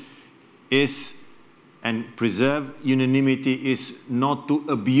relations, and preserve unanimity is not to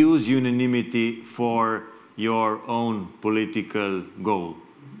abuse unanimity for your own political goal.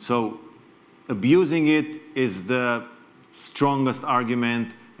 So abusing it is the strongest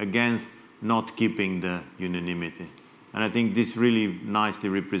argument against not keeping the unanimity. And I think this really nicely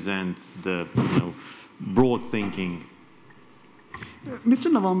represents the broad thinking. Mr.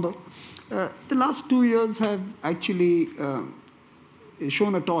 Namwamba, the last 2 years have actually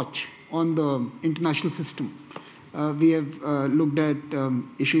shown a torch on the international system. We have looked at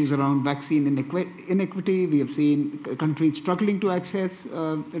issues around vaccine inequity. We have seen countries struggling to access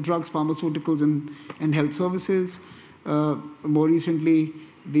drugs, pharmaceuticals, and health services. More recently,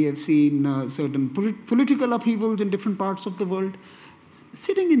 we have seen certain political upheavals in different parts of the world.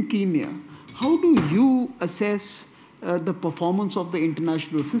 Sitting in Kenya, how do you assess the performance of the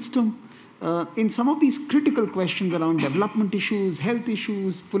international system in some of these critical questions around development issues, health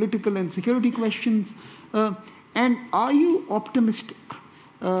issues, political and security questions? And are you optimistic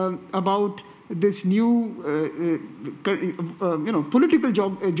about this new political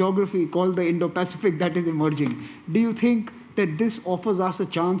geography called the Indo-Pacific that is emerging? Do you think that this offers us a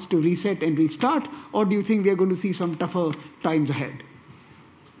chance to reset and restart, or do you think we are going to see some tougher times ahead?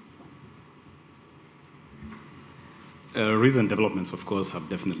 Recent developments, of course, have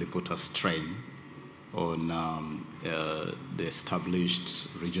definitely put a strain on the established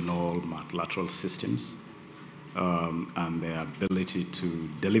regional multilateral systems and their ability to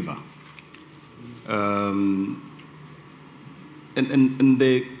deliver. And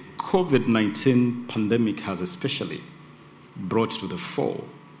the COVID-19 pandemic has especially brought to the fore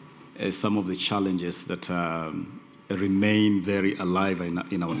some of the challenges that remain very alive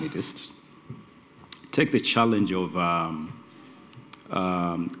in our midst. Take the challenge of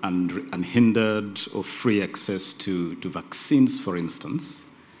unhindered or free access to vaccines, for instance,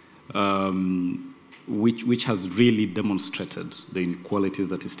 which has really demonstrated the inequalities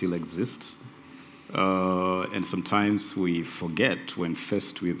that still exist. And sometimes we forget when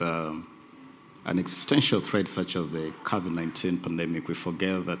faced with an existential threat such as the COVID-19 pandemic, we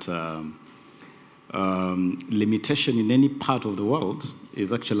forget that limitation in any part of the world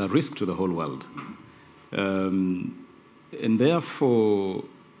is actually a risk to the whole world. And therefore,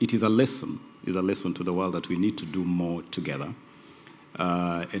 it is a lesson to the world that we need to do more together,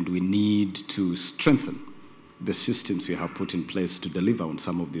 and we need to strengthen the systems we have put in place to deliver on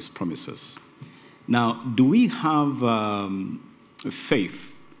some of these promises. Now, do we have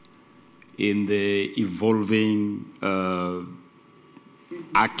faith in the evolving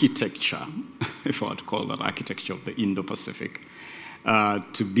architecture, if I would call that architecture of the Indo-Pacific,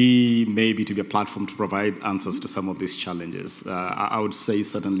 to be a platform to provide answers to some of these challenges? I would say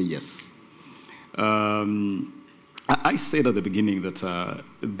certainly yes. I said at the beginning that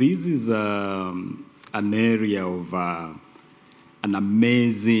this is an area of an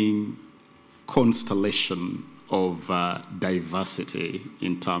amazing constellation of diversity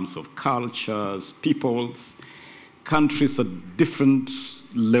in terms of cultures, peoples, countries at different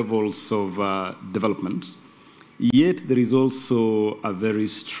levels of development. Yet there is also a very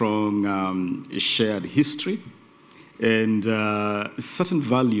strong shared history and certain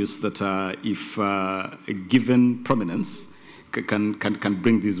values that, if given prominence, can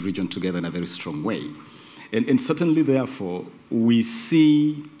bring this region together in a very strong way. And certainly, therefore, we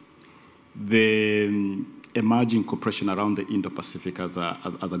see the emerging cooperation around the Indo-Pacific as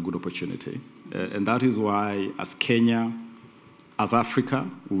a good opportunity. And that is why, as Kenya, as Africa,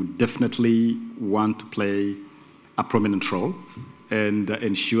 we definitely want to play a prominent role and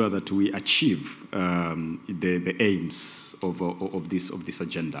ensure that we achieve the aims of this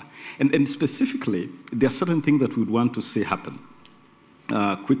agenda. And specifically, there are certain things that we would want to see happen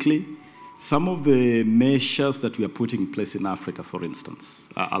quickly. Some of the measures that we are putting in place in Africa, for instance,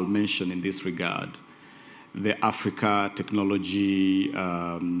 I'll mention in this regard, the Africa Technology,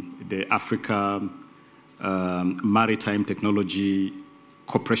 the Africa Maritime Technology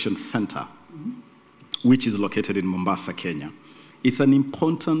Cooperation Center, which is located in Mombasa, Kenya. It's an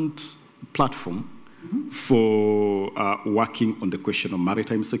important platform for working on the question of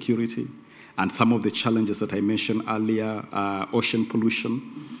maritime security and some of the challenges that I mentioned earlier, ocean pollution.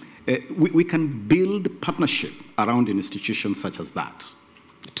 We can build partnership around institutions such as that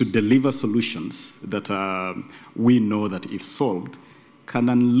to deliver solutions that we know that if solved can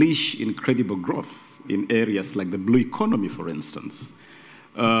unleash incredible growth in areas like the blue economy, for instance.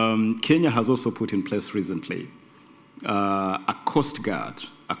 Kenya has also put in place recently a Coast Guard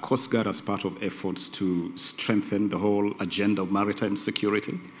as part of efforts to strengthen the whole agenda of maritime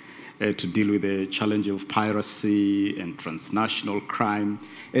security, to deal with the challenge of piracy and transnational crime.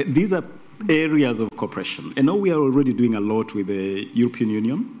 These are areas of cooperation. And now we are already doing a lot with the European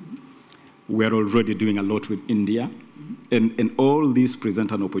Union. We are already doing a lot with India. And all these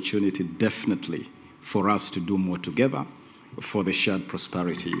present an opportunity, definitely, for us to do more together for the shared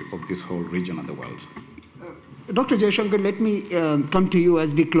prosperity of this whole region and the world. Dr. Jaishankar, let me come to you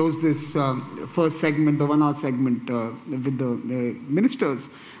as we close this first segment, the 1 hour segment with the ministers.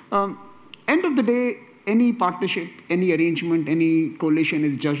 End of the day, any partnership, any arrangement, any coalition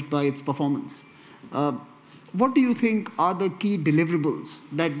is judged by its performance. What do you think are the key deliverables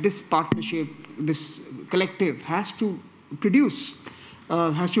that this partnership, this collective has to produce,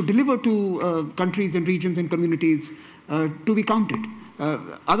 has to deliver to countries and regions and communities to be counted?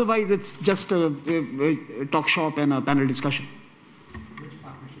 Otherwise, it's just a talk shop and a panel discussion. Which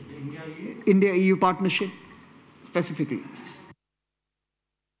partnership? India-EU partnership, specifically.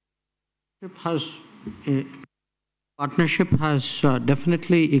 Partnership has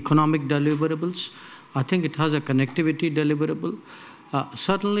definitely economic deliverables. I think it has a connectivity deliverable.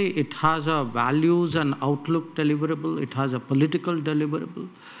 Certainly, it has a values and outlook deliverable. It has a political deliverable.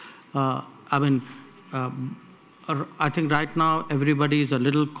 I think right now everybody is a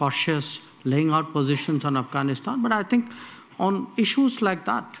little cautious laying out positions on Afghanistan, but I think on issues like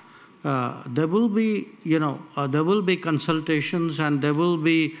that, there will be, there will be consultations and there will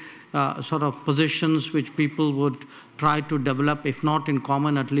be sort of positions which people would try to develop, if not in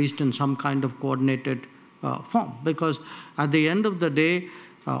common, at least in some kind of coordinated form. Because at the end of the day,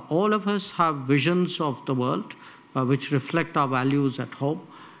 all of us have visions of the world which reflect our values at home.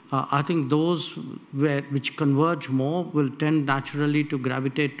 I think those which converge more will tend naturally to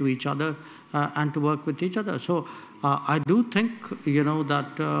gravitate to each other and to work with each other. So I do think,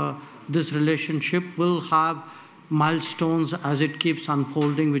 that this relationship will have milestones as it keeps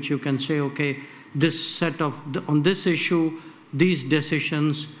unfolding, which you can say, okay, this set of, on this issue, these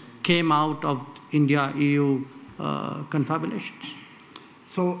decisions came out of India-EU confabulations.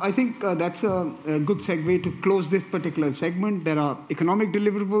 So I think that's a good segue to close this particular segment. There are economic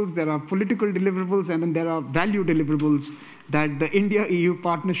deliverables, there are political deliverables, and then there are value deliverables that the India-EU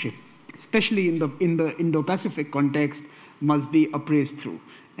partnership, especially in the Indo-Pacific context, must be appraised through.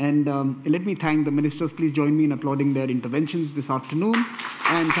 And let me thank the ministers. Please join me in applauding their interventions this afternoon.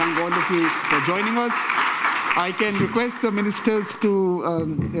 And thank all of you for joining us. I can request the ministers to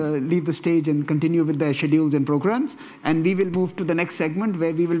leave the stage and continue with their schedules and programs. And we will move to the next segment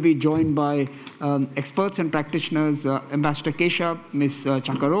where we will be joined by experts and practitioners, Ambassador Keshap, Ms.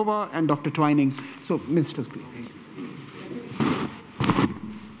 Tchakarova, and Dr. Twining. So, ministers, please.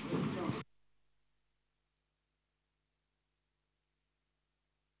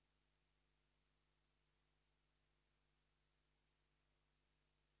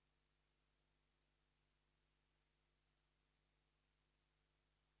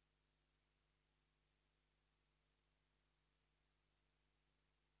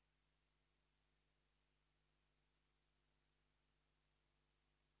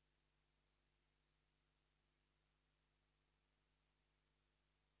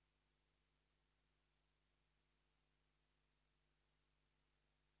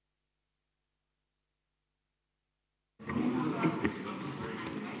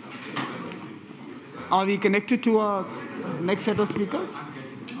 Are we connected to our next set of speakers?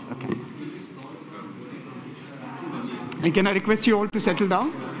 Okay. And can I request you all to settle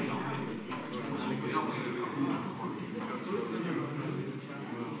down?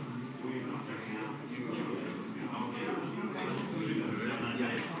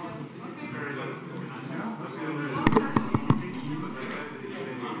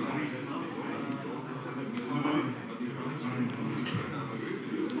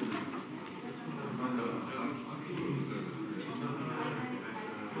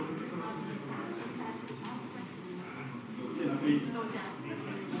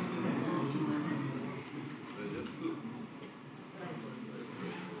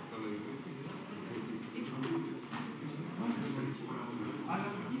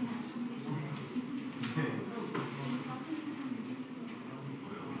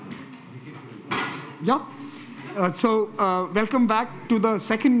 Yeah. Welcome back to the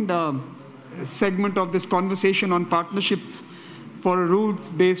second segment of this conversation on partnerships for a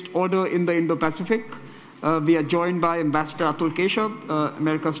rules-based order in the Indo-Pacific. We are joined by Ambassador Atul Keshap,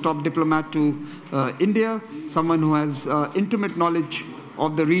 America's top diplomat to India, someone who has intimate knowledge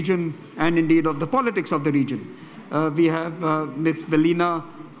of the region and indeed of the politics of the region. We have Ms. Velina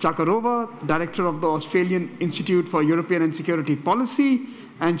Tchakarova, Director of the Australian Institute for European and Security Policy,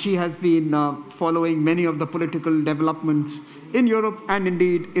 and she has been following many of the political developments in Europe and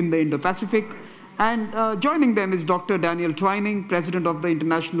indeed in the Indo-Pacific. And joining them is Dr. Daniel Twining, President of the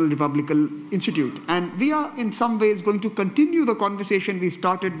International Republican Institute. And we are in some ways going to continue the conversation we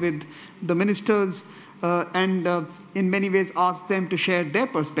started with the ministers and in many ways ask them to share their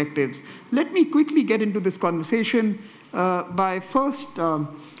perspectives. Let me quickly get into this conversation by first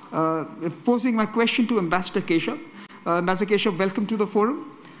posing my question to Ambassador Keshap. Ambassador Keshap, welcome to the forum.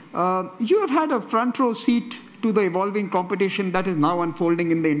 You have had a front row seat to the evolving competition that is now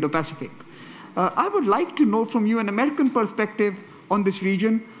unfolding in the Indo-Pacific. I would like to know from you an American perspective on this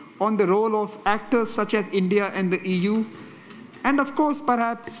region, on the role of actors such as India and the EU. And of course,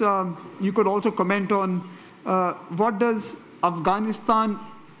 perhaps you could also comment on what does Afghanistan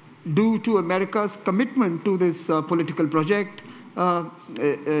do to America's commitment to this political project?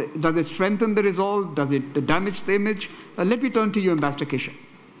 Does it strengthen the resolve? Does it damage the image? Let me turn to you, Ambassador Keshap.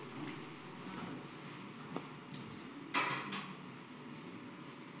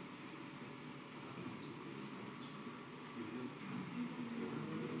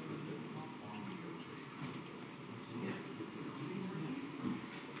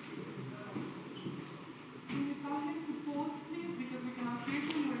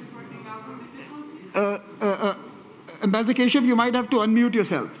 Ambassador Keshap, you might have to unmute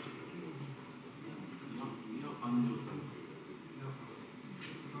yourself.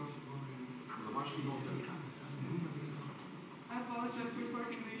 I apologize for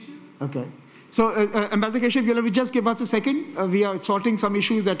sorting the issues. Okay. So, Ambassador Keshap, you'll have to just give us a second. We are sorting some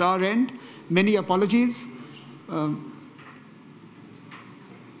issues at our end. Many apologies.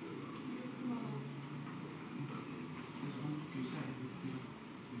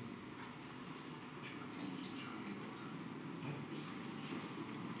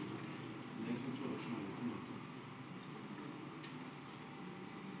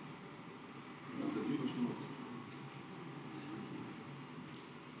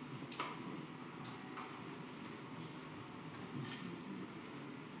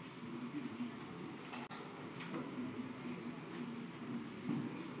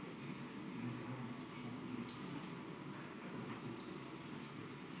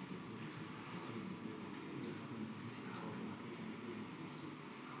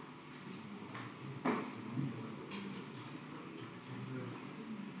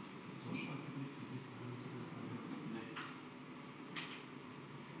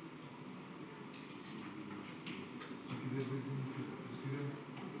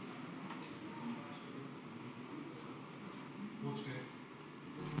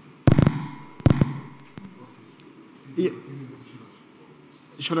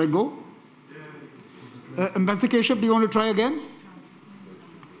 Should I go? Ambassador Keshap, do you want to try again?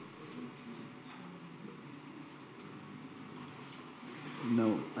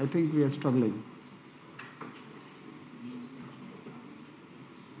 No, I think we are struggling.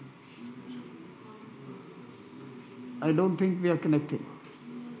 I don't think we are connected.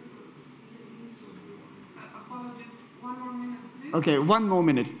 Apologies. 1 more minute, please. Okay, 1 more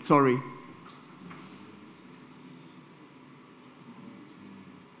minute, sorry.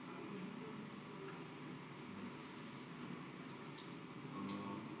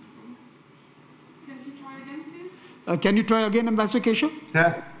 Can you try again, Ambassador Keshap?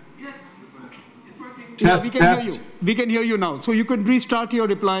 Test. Yes, it's working. Yeah, Test, we can test. hear you. We can hear you now. So you could restart your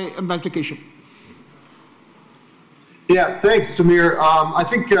reply, Ambassador Keshap. Yeah, thanks, Samir. I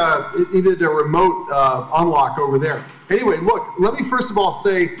think it needed a remote unlock over there. Anyway, look, let me first of all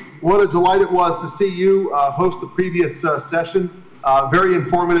say what a delight it was to see you host the previous session. Very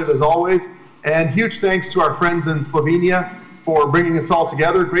informative as always. And huge thanks to our friends in Slovenia for bringing us all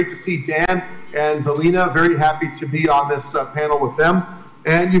together. Great to see Dan and Velina. Very happy to be on this panel with them.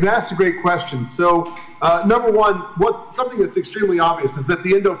 And you've asked a great question. So number one, something that's extremely obvious is that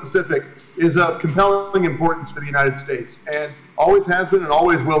the Indo-Pacific is of compelling importance for the United States, and always has been and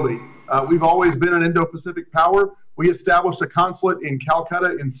always will be. We've always been an Indo-Pacific power. We established a consulate in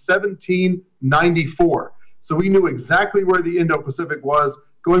Calcutta in 1794. So we knew exactly where the Indo-Pacific was,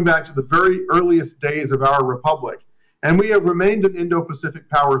 going back to the very earliest days of our republic. And we have remained an Indo-Pacific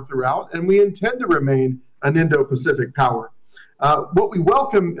power throughout, and we intend to remain an Indo-Pacific power. What we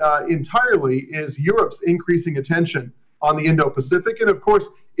welcome entirely is Europe's increasing attention on the Indo-Pacific, and of course,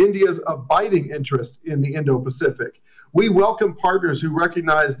 India's abiding interest in the Indo-Pacific. We welcome partners who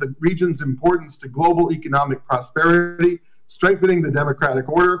recognize the region's importance to global economic prosperity, strengthening the democratic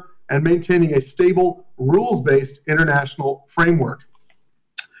order, and maintaining a stable, rules-based international framework.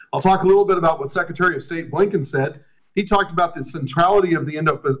 I'll talk a little bit about what Secretary of State Blinken said. He talked about the centrality of the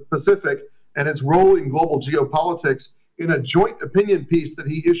Indo-Pacific and its role in global geopolitics in a joint opinion piece that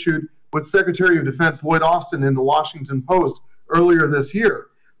he issued with Secretary of Defense Lloyd Austin in the Washington Post earlier this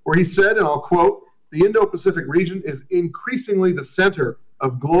year, where he said, and I'll quote, "The Indo-Pacific region is increasingly the center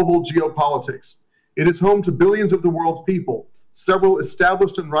of global geopolitics. It is home to billions of the world's people, several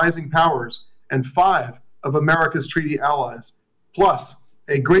established and rising powers, and 5 of America's treaty allies. Plus,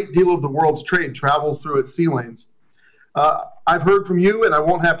 a great deal of the world's trade travels through its sea lanes." I've heard from you, and I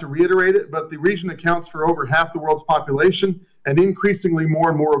won't have to reiterate it, but the region accounts for over half the world's population and increasingly more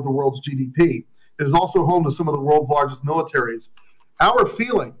and more of the world's GDP. It is also home to some of the world's largest militaries. Our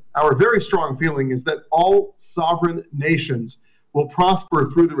feeling, our very strong feeling, is that all sovereign nations will prosper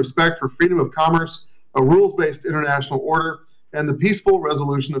through the respect for freedom of commerce, a rules-based international order, and the peaceful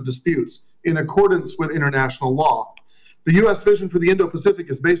resolution of disputes in accordance with international law. The U.S. vision for the Indo-Pacific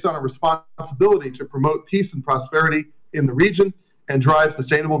is based on a responsibility to promote peace and prosperity in the region and drive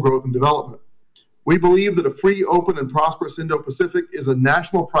sustainable growth and development. We believe that a free, open, and prosperous Indo-Pacific is a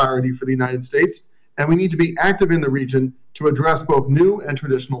national priority for the United States, and we need to be active in the region to address both new and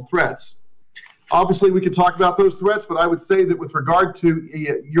traditional threats. Obviously, we could talk about those threats, but I would say that with regard to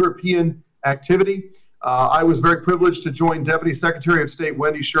European activity, I was very privileged to join Deputy Secretary of State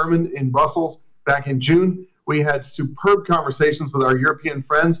Wendy Sherman in Brussels back in June. We had superb conversations with our European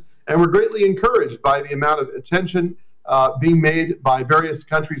friends, and we're greatly encouraged by the amount of attention being made by various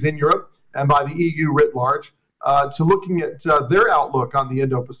countries in Europe and by the EU writ large to looking at their outlook on the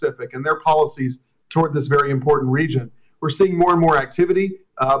Indo-Pacific and their policies toward this very important region. We're seeing more and more activity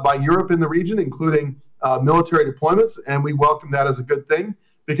by Europe in the region, including military deployments, and we welcome that as a good thing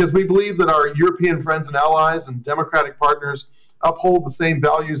because we believe that our European friends and allies and democratic partners uphold the same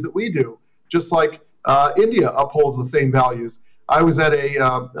values that we do, just like India upholds the same values. I was at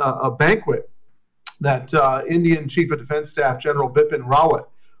a banquet that Indian Chief of Defense Staff General Bipin Rawat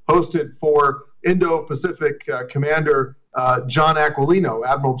hosted for Indo-Pacific Commander John Aquilino,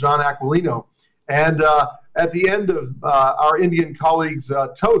 Admiral John Aquilino. And at the end of our Indian colleagues'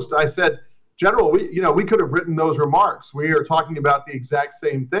 toast, I said, "General, we could have written those remarks. We are talking about the exact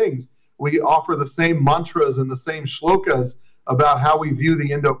same things. We offer the same mantras and the same shlokas about how we view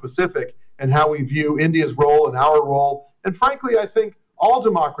the Indo-Pacific and how we view India's role and our role. And frankly, I think all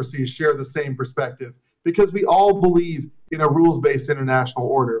democracies share the same perspective because we all believe in a rules-based international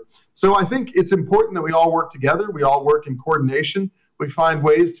order. So I think it's important that we all work together. We all work in coordination. We find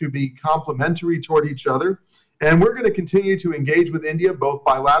ways to be complementary toward each other. And we're going to continue to engage with India both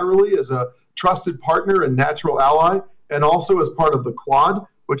bilaterally as a trusted partner and natural ally, and also as part of the Quad,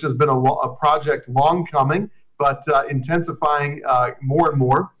 which has been a project long coming, but intensifying more and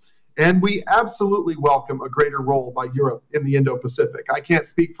more. And we absolutely welcome a greater role by Europe in the Indo-Pacific. I can't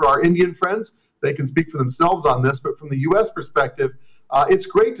speak for our Indian friends. They can speak for themselves on this, but from the U.S. perspective, it's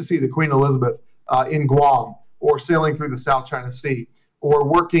great to see the Queen Elizabeth in Guam, or sailing through the South China Sea, or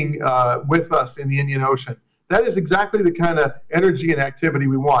working with us in the Indian Ocean. That is exactly the kind of energy and activity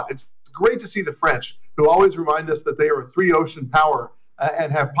we want. It's great to see the French, who always remind us that they are a three-ocean power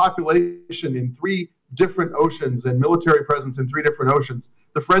and have population in 3 different oceans and military presence in 3 different oceans.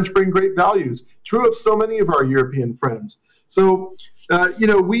 The French bring great values, true of so many of our European friends. So, you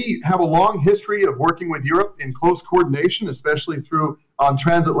know, we have a long history of working with Europe in close coordination, especially through on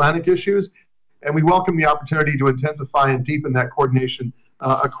transatlantic issues, and we welcome the opportunity to intensify and deepen that coordination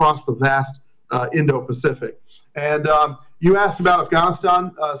across the vast Indo-Pacific. And you asked about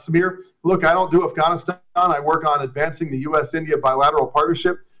Afghanistan, Samir. Look, I don't do Afghanistan. I work on advancing the U.S.-India bilateral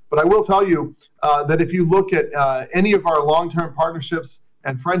partnership. But I will tell you that if you look at any of our long-term partnerships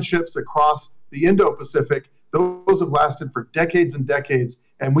and friendships across the Indo-Pacific, those have lasted for decades and decades,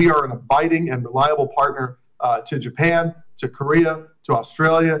 and we are an abiding and reliable partner to Japan, to Korea, to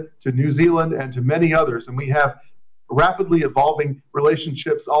Australia, to New Zealand, and to many others. And we have rapidly evolving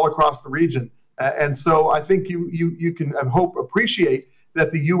relationships all across the region. And so I think you can, I hope, appreciate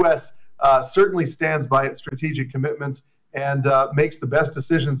that the U.S. Certainly stands by its strategic commitments and makes the best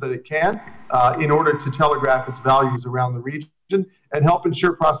decisions that it can in order to telegraph its values around the region and help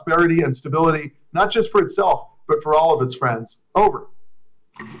ensure prosperity and stability, not just for itself, but for all of its friends. Over.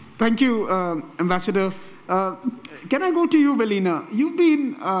 Thank you, Ambassador. Can I go to you, Velina? You've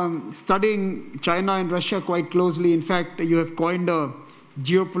been studying China and Russia quite closely. In fact, you have coined a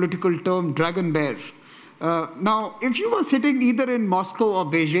geopolitical term, dragon bear. Now, if you were sitting either in Moscow or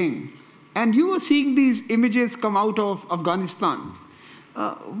Beijing, and you were seeing these images come out of Afghanistan,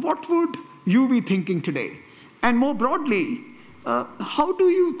 what would you be thinking today? And more broadly, how do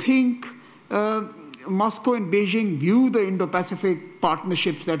you think Moscow and Beijing view the Indo-Pacific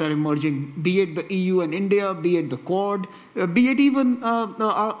partnerships that are emerging, be it the EU and India, be it the Quad, be it even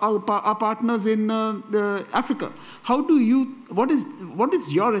our partners in Africa? How do you, what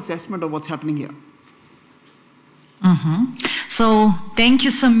is your assessment of what's happening here? So thank you,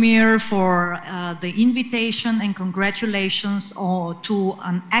 Samir, for the invitation, and congratulations to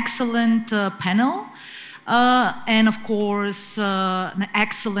an excellent panel. And of course, an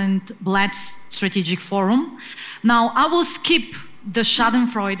excellent Bled Strategic Forum. Now, I will skip the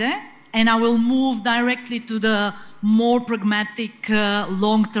Schadenfreude, and I will move directly to the more pragmatic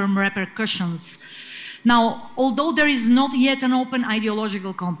long-term repercussions. Now, although there is not yet an open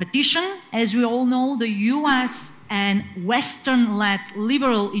ideological competition, as we all know, the US and Western-led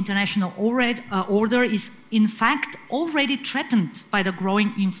liberal international order is in fact already threatened by the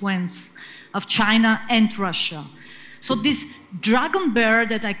growing influence of China and Russia. So this dragon bear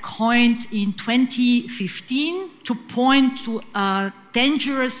that I coined in 2015 to point to a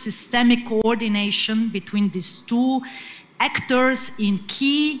dangerous systemic coordination between these two actors in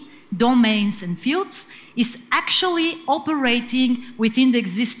key domains and fields is actually operating within the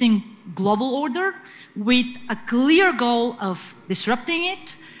existing global order with a clear goal of disrupting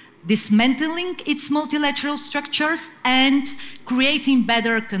it, dismantling its multilateral structures, and creating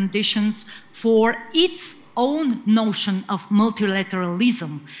better conditions for its own notion of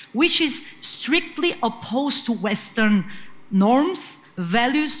multilateralism, which is strictly opposed to Western norms,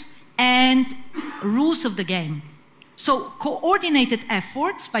 values, and rules of the game. So coordinated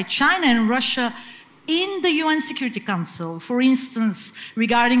efforts by China and Russia in the UN Security Council, for instance,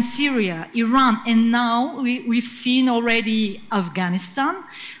 regarding Syria, Iran, and now we've seen already Afghanistan,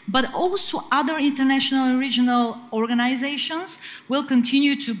 but also other international and regional organizations will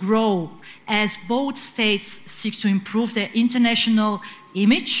continue to grow as both states seek to improve their international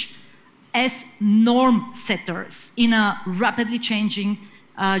image as norm setters in a rapidly changing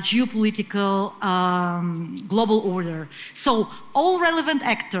geopolitical global order. So all relevant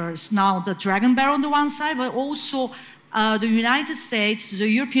actors, now the dragon bear on the one side, but also the United States, the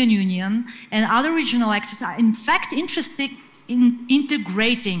European Union, and other regional actors are in fact interested in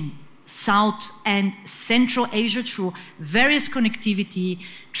integrating South and Central Asia through various connectivity,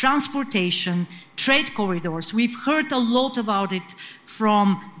 transportation, trade corridors. We've heard a lot about it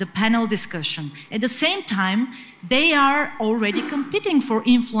from the panel discussion. At the same time, they are already competing for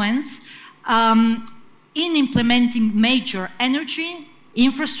influence in implementing major energy,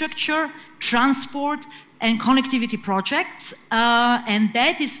 infrastructure, transport, and connectivity projects, and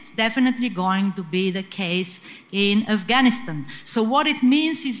that is definitely going to be the case in Afghanistan. So what it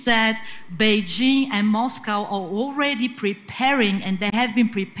means is that Beijing and Moscow are already preparing, and they have been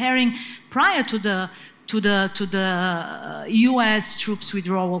preparing prior to to the U.S. troops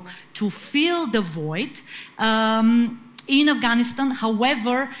withdrawal to fill the void in Afghanistan.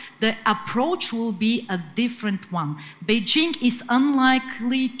 However, the approach will be a different one. Beijing is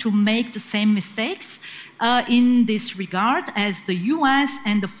unlikely to make the same mistakes in this regard as the US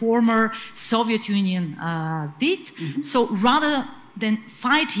and the former Soviet Union did. So rather than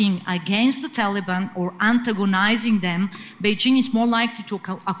fighting against the Taliban or antagonizing them, Beijing is more likely to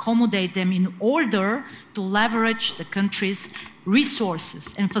accommodate them in order to leverage the country's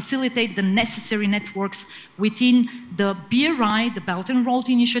resources and facilitate the necessary networks within the BRI, the Belt and Road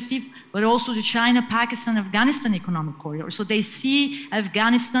Initiative, but also the China, Pakistan, Afghanistan economic corridor. So they see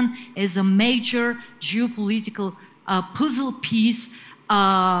Afghanistan as a major geopolitical puzzle piece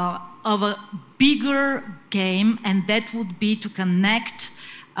of a bigger game, and that would be to connect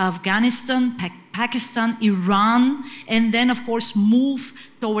Afghanistan, Pakistan, Iran, and then of course move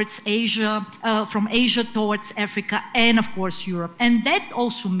towards Asia, from Asia towards Africa, and of course Europe. And that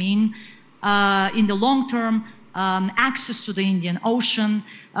also means, in the long term, access to the Indian Ocean,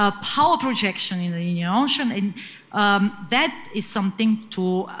 power projection in the Indian Ocean, and that is something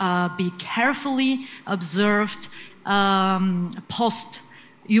to be carefully observed post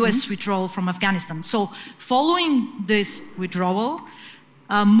US withdrawal from Afghanistan. So following this withdrawal,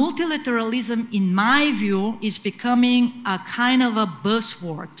 multilateralism, in my view, is becoming a kind of a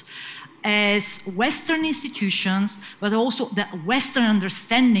buzzword, as Western institutions, but also the Western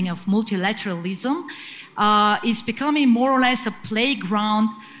understanding of multilateralism is becoming more or less a playground,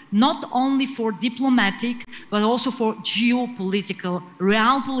 not only for diplomatic, but also for geopolitical,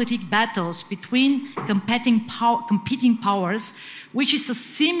 realpolitik battles between competing powers, which is a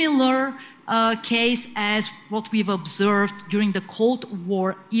similar case as what we've observed during the Cold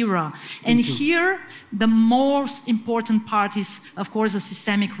War era. And here, the most important part is, of course, a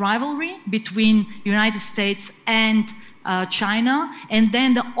systemic rivalry between the United States and China. And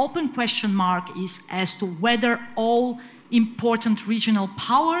then the open question mark is as to whether all important regional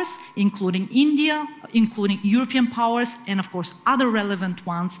powers, including India, including European powers, and of course other relevant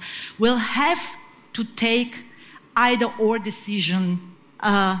ones, will have to take either or decision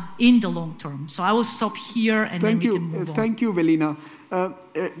in the long term. So I will stop here and then we can move on. Thank you, Velina.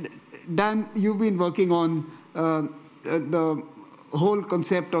 Dan, you've been working on the whole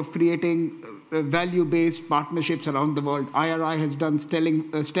concept of creating value-based partnerships around the world. IRI has done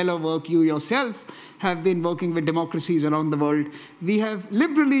stellar work. You yourself have been working with democracies around the world. We have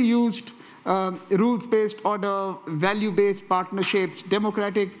liberally used rules-based order, value-based partnerships,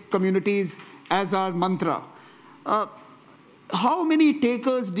 democratic communities as our mantra. How many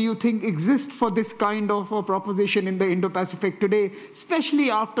takers do you think exist for this kind of a proposition in the Indo-Pacific today,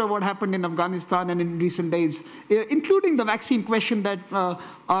 especially after what happened in Afghanistan and in recent days, including the vaccine question that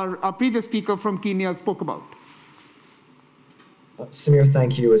our previous speaker from Kenya spoke about? Samir,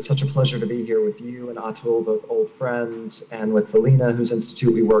 thank you. It's such a pleasure to be here with you and Atul, both old friends, and with Velina, whose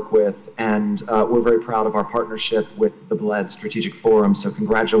institute we work with. And we're very proud of our partnership with the Bled Strategic Forum, so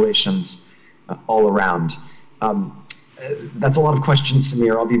congratulations all around. That's a lot of questions,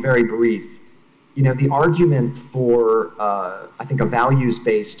 Samir. I'll be very brief. You know, the argument for, I think, a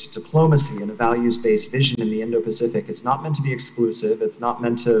values-based diplomacy and a values-based vision in the Indo-Pacific, it's not meant to be exclusive. It's not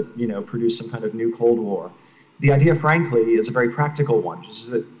meant to, you know, produce some kind of new Cold War. The idea, frankly, is a very practical one, which is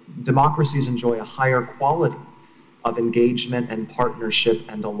that democracies enjoy a higher quality of engagement and partnership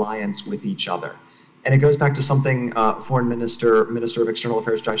and alliance with each other. And it goes back to something Foreign Minister of External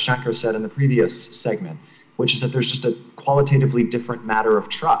Affairs Jaishankar said in the previous segment, which is that there's just a qualitatively different matter of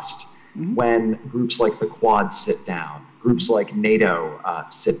trust when groups like the Quad sit down, groups like NATO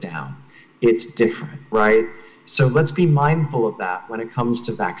sit down. It's different, right? So let's be mindful of that when it comes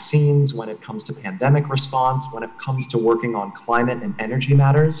to vaccines, when it comes to pandemic response, when it comes to working on climate and energy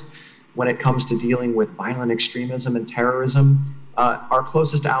matters, when it comes to dealing with violent extremism and terrorism. Our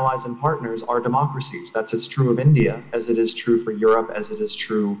closest allies and partners are democracies. That's as true of India as it is true for Europe, as it is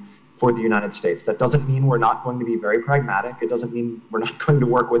true for the United States. That doesn't mean we're not going to be very pragmatic. It doesn't mean we're not going to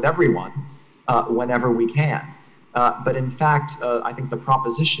work with everyone whenever we can. But in fact, I think the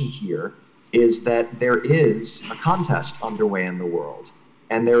proposition here is that there is a contest underway in the world,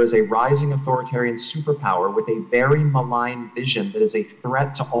 and there is a rising authoritarian superpower with a very malign vision that is a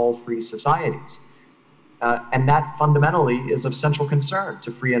threat to all free societies. And that fundamentally is of central concern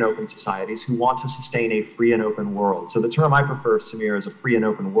to free and open societies who want to sustain a free and open world. So the term I prefer, Samir, is a free and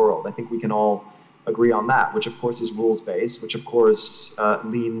open world. I think we can all agree on that, which of course is rules-based, which of course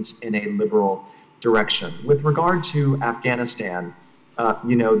leans in a liberal direction. With regard to Afghanistan,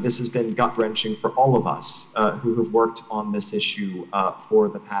 you know, this has been gut-wrenching for all of us who have worked on this issue for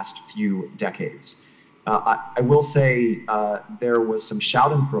the past few decades. I will say there was some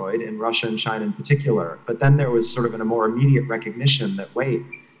schadenfreude in Russia and China in particular, but then there was sort of a more immediate recognition that, wait,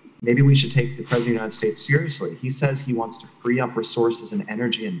 maybe we should take the President of the United States seriously. He says he wants to free up resources and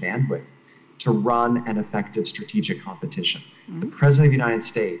energy and bandwidth to run an effective strategic competition. The President of the United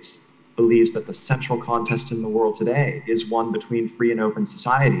States believes that the central contest in the world today is one between free and open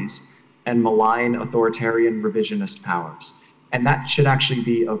societies and malign authoritarian revisionist powers. And that should actually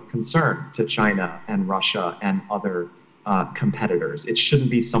be of concern to China and Russia and other competitors. It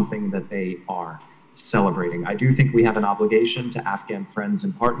shouldn't be something that they are celebrating. I do think we have an obligation to Afghan friends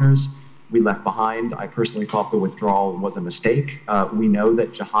and partners we left behind. I personally thought the withdrawal was a mistake. We know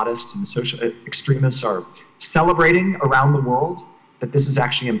that jihadists and social extremists are celebrating around the world that this is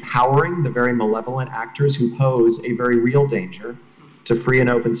actually empowering the very malevolent actors who pose a very real danger to free and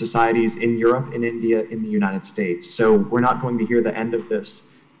open societies in Europe, in India, in the United States. So we're not going to hear the end of this.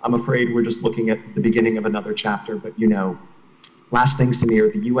 I'm afraid we're just looking at the beginning of another chapter, but you know, last thing,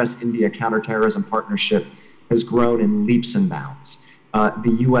 Samir, the US-India counterterrorism partnership has grown in leaps and bounds.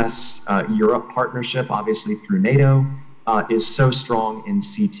 The US-Europe partnership, obviously through NATO, is so strong in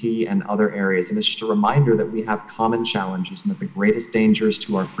CT and other areas. And it's just a reminder that we have common challenges and that the greatest dangers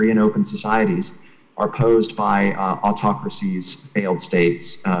to our free and open societies are posed by autocracies, failed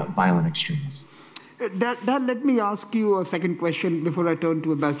states, violent extremists. Dan, let me ask you a second question before I turn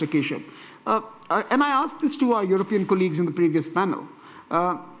to Ambassador Keshap. And I asked this to our European colleagues in the previous panel.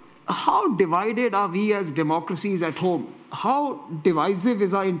 How divided are we as democracies at home? How divisive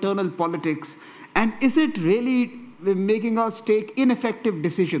is our internal politics? And is it really making us take ineffective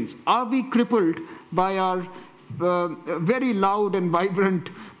decisions? Are we crippled by our very loud and vibrant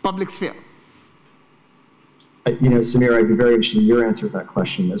public sphere? You know, Samir, I'd be very interested in your answer to that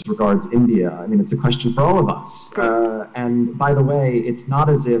question as regards India. I mean, it's a question for all of us. And by the way, it's not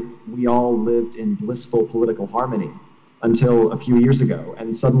as if we all lived in blissful political harmony until a few years ago,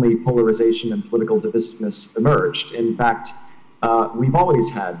 and suddenly polarization and political divisiveness emerged. In fact, we've always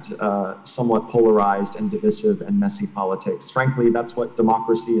had somewhat polarized and divisive and messy politics. Frankly, that's what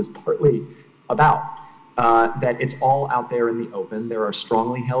democracy is partly about. That it's all out there in the open. There are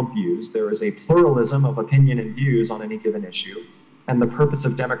strongly held views. There is a pluralism of opinion and views on any given issue. And the purpose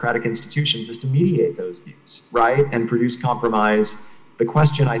of democratic institutions is to mediate those views, right? And produce compromise. The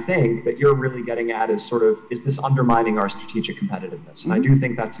question, I think, that you're really getting at is sort of, is this undermining our strategic competitiveness? And I do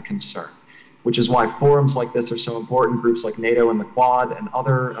think that's a concern, which is why forums like this are so important. Groups like NATO and the Quad and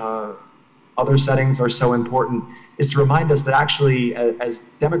other settings are so important, is to remind us that actually, as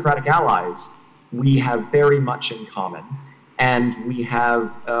democratic allies, we have very much in common, and we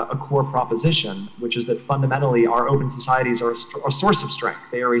have a core proposition, which is that fundamentally our open societies are a source of strength.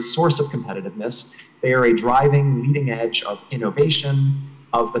 They are a source of competitiveness. They are a driving leading edge of innovation,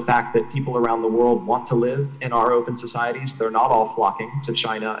 of the fact that people around the world want to live in our open societies. They're not all flocking to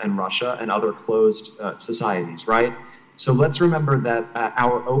China and Russia and other closed societies, right? So let's remember that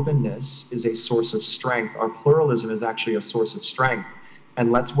our openness is a source of strength. Our pluralism is actually a source of strength.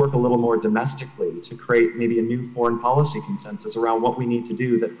 And let's work a little more domestically to create maybe a new foreign policy consensus around what we need to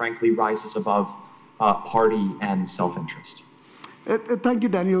do that frankly rises above party and self-interest. Thank you,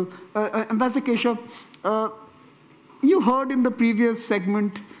 Daniel. Ambassador Keshap, you heard in the previous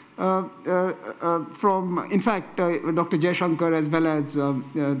segment from, in fact, Dr. Jaishankar as well as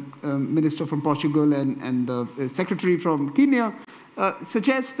Minister from Portugal and the Secretary from Kenya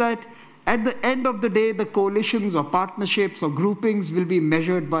suggest that at the end of the day, the coalitions or partnerships or groupings will be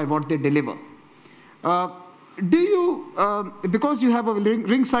measured by what they deliver. Do you, because you have a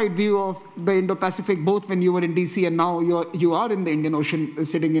ringside view of the Indo-Pacific, both when you were in DC and now you are in the Indian Ocean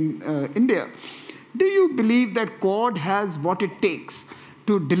sitting in India, do you believe that Quad has what it takes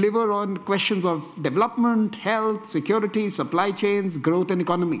to deliver on questions of development, health, security, supply chains, growth and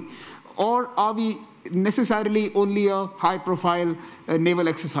economy? Or are we necessarily only a high-profile naval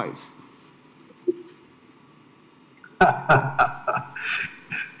exercise?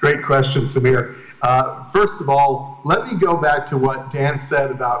 Great question, Samir. First of all, let me go back to what Dan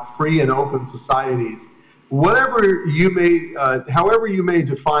said about free and open societies. Whatever you may, however you may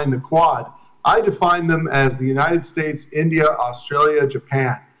define the Quad, I define them as the United States, India, Australia,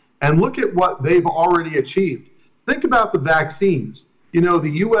 Japan. And look at what they've already achieved. Think about the vaccines. You know, the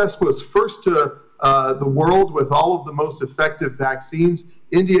US was first to the world with all of the most effective vaccines.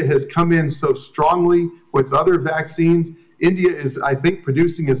 India has come in so strongly with other vaccines. India is, I think,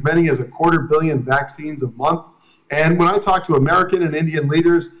 producing as many as 250 million vaccines a month. And when I talk to American and Indian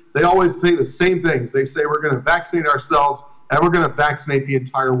leaders, they always say the same things. They say, we're going to vaccinate ourselves and we're going to vaccinate the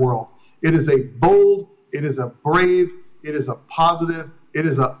entire world. It is a bold, it is a brave, it is a positive, it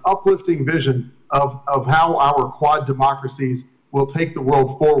is an uplifting vision of how our Quad democracies will take the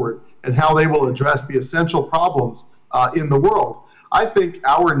world forward and how they will address the essential problems in the world. I think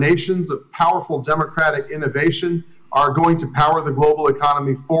our nations of powerful democratic innovation are going to power the global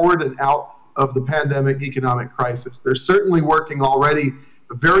economy forward and out of the pandemic economic crisis. They're certainly working already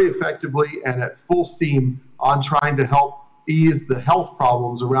very effectively and at full steam on trying to help ease the health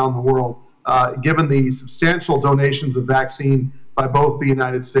problems around the world, given the substantial donations of vaccine by both the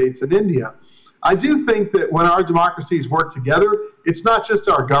United States and India. I do think that when our democracies work together, it's not just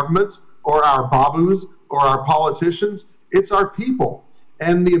our governments or our babus or our politicians, it's our people.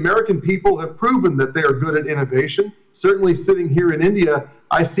 And the American people have proven that they are good at innovation. Certainly sitting here in India,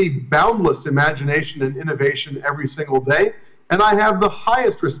 I see boundless imagination and innovation every single day. And I have the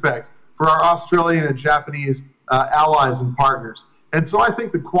highest respect for our Australian and Japanese allies and partners. And so I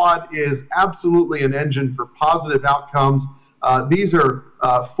think the Quad is absolutely an engine for positive outcomes. These are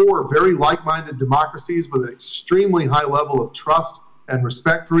four very like-minded democracies with an extremely high level of trust and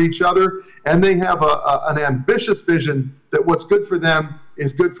respect for each other. And they have an ambitious vision that what's good for them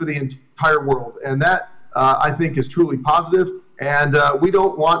is good for the entire world. And that, I think, is truly positive. And we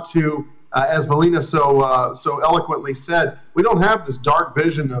don't want to, as Velina so eloquently said, we don't have this dark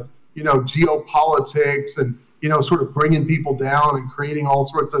vision of, geopolitics and, sort of bringing people down and creating all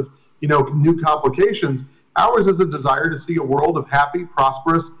sorts of, new complications. Ours is a desire to see a world of happy,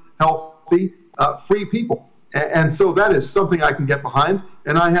 prosperous, healthy, free people. And so that is something I can get behind.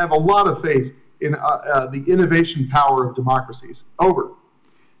 And I have a lot of faith in the innovation power of democracies. Over.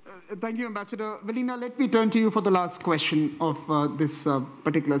 Thank you, Ambassador. Velina, let me turn to you for the last question of this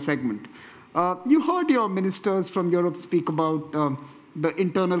particular segment. You heard your ministers from Europe speak about the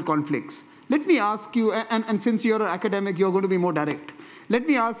internal conflicts. Let me ask you, and since you're an academic, you're going to be more direct. Let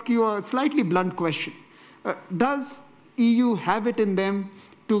me ask you a slightly blunt question. Does EU have it in them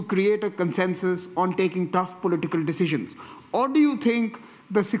to create a consensus on taking tough political decisions? Or do you think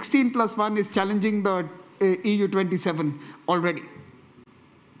the 16+1 is challenging the EU 27 already?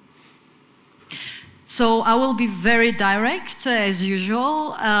 So I will be very direct as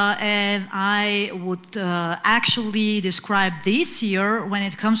usual, and I would actually describe this year when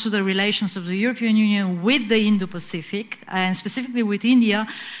it comes to the relations of the European Union with the Indo-Pacific, and specifically with India,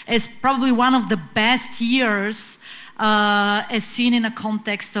 as probably one of the best years as seen in a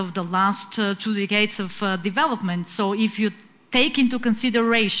context of the last 2 decades of development. So if you take into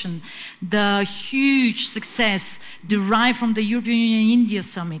consideration the huge success derived from the European Union-India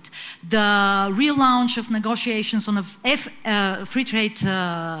summit, the relaunch of negotiations on a free trade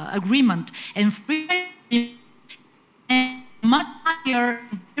agreement, and much higher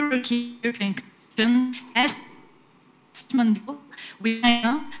European Commission has with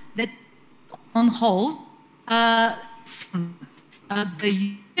China that on hold, the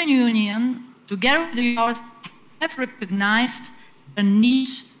European Union, together with the US, have recognized the need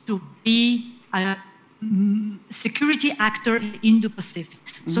to be a security actor in the Indo-Pacific.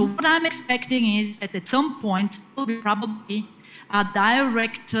 So what I'm expecting is that at some point there will be probably a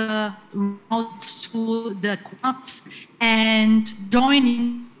direct route to the Quad and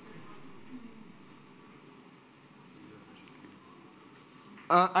joining.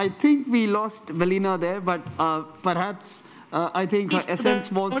 I think we lost Velina there, but perhaps I think her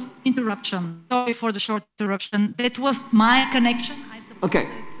essence was... Interruption. Sorry for the short interruption. That was my connection. I suppose okay,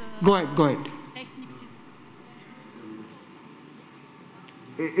 that, go ahead.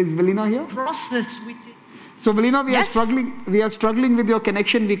 Is Velina here? Process with it. So Velina, Yes. we are struggling with your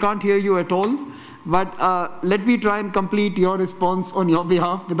connection. We can't hear you at all. But let me try and complete your response on your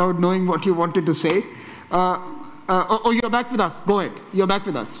behalf without knowing what you wanted to say. You're back with us. Go ahead. You're back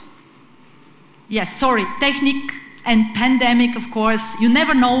with us. Yes, sorry. Technique and pandemic, of course, you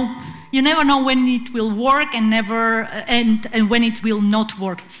never know when it will work and when it will not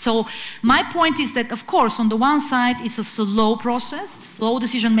work. So my point is that, of course, on the one side, it's a slow process, slow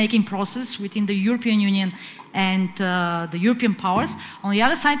decision-making process within the European Union and the European powers. On the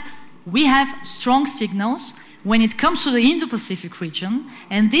other side, we have strong signals when it comes to the Indo-Pacific region,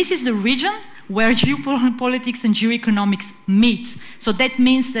 and this is the region where geopolitics and geoeconomics meet. So that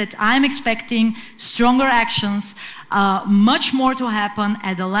means that I'm expecting stronger actions, much more to happen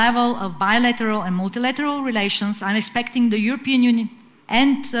at the level of bilateral and multilateral relations. I'm expecting the European Union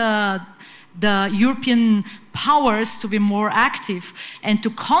and the European powers to be more active and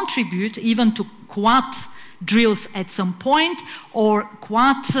to contribute even to Quad drills at some point, or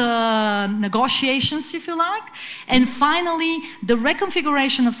Quad negotiations, if you like. And finally, the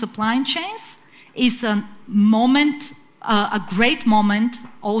reconfiguration of supply chains is a moment a great moment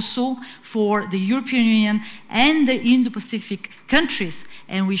also for the European Union and the Indo-Pacific countries,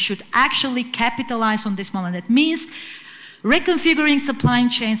 and we should actually capitalize on this moment. That means reconfiguring supply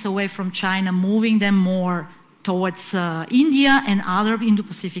chains away from China, moving them more towards India and other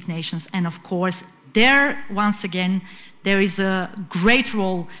Indo-Pacific nations. And of course, there, once again, there is a great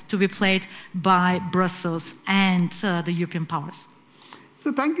role to be played by Brussels and the European powers.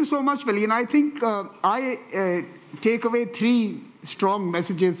 So thank you so much, Velina. I think I take away three strong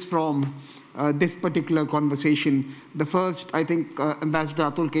messages from this particular conversation. The first, I think Ambassador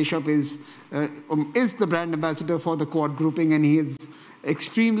Atul Keshap is the brand ambassador for the Quad grouping, and he is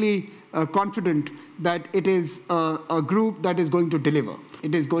extremely confident that it is a group that is going to deliver.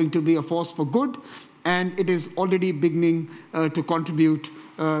 It is going to be a force for good, and it is already beginning to contribute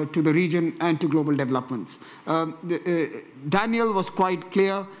to the region and to global developments. Daniel was quite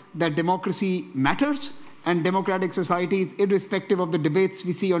clear that democracy matters, and democratic societies, irrespective of the debates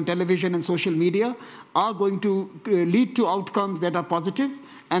we see on television and social media, are going to lead to outcomes that are positive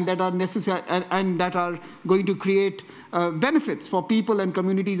and that are necessary and that are going to create benefits for people and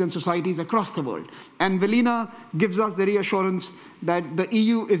communities and societies across the world. And Velina gives us the reassurance that the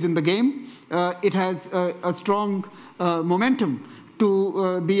EU is in the game. It has a strong momentum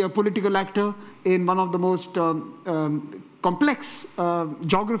to be a political actor in one of the most complex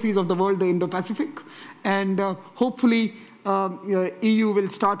geographies of the world, the Indo-Pacific. And hopefully, EU will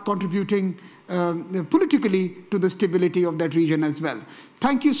start contributing politically to the stability of that region as well.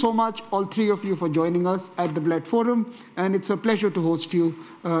 Thank you so much, all three of you, for joining us at the Bled Forum. And it's a pleasure to host you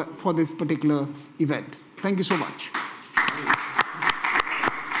for this particular event. Thank you so much.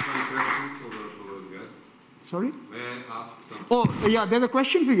 Sorry? May I ask something? Oh, yeah, there's a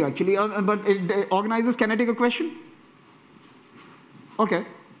question for you, actually. But organizers, can I take a question? Okay.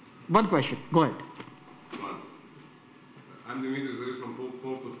 One question. Go ahead. One. I'm Dimitri from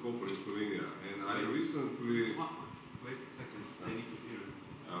Port of Koper in Slovenia, and I recently... Wait a second. I need to hear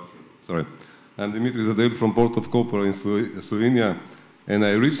it. Okay. Sorry. I'm Dimitri Zadel from Port of Koper in Slovenia, and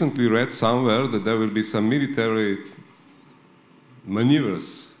I recently read somewhere that there will be some military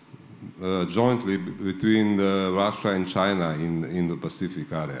maneuvers jointly between Russia and China in the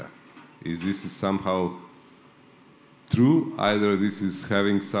Pacific area. Is this somehow true? Either this is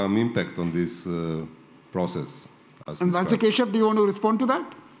having some impact on this process? Ambassador Keshap, do you want to respond to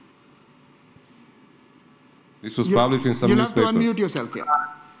that? This was published in some newspapers. You'll have to unmute yourself, yeah.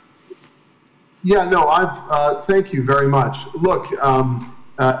 Yeah, no, thank you very much. Look,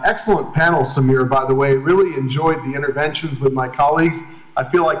 excellent panel, Samir, by the way. Really enjoyed the interventions with my colleagues. I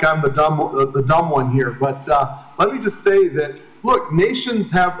feel like I'm the dumb one here, but let me just say that, look, nations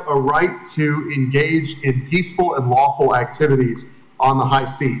have a right to engage in peaceful and lawful activities on the high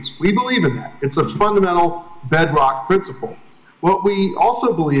seas. We believe in that. It's a fundamental bedrock principle. What we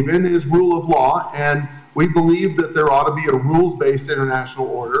also believe in is rule of law, and we believe that there ought to be a rules-based international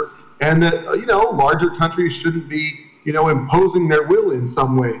order, and that, larger countries shouldn't be, imposing their will in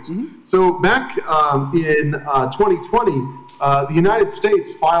some ways. Mm-hmm. So back in 2020, the United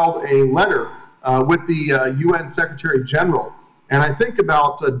States filed a letter with the UN Secretary General, and I think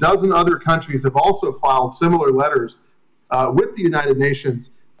about a dozen other countries have also filed similar letters with the United Nations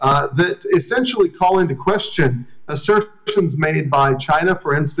that essentially call into question assertions made by China,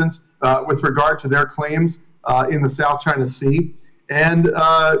 for instance, with regard to their claims in the South China Sea, and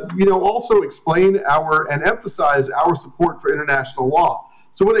also explain and emphasize our support for international law.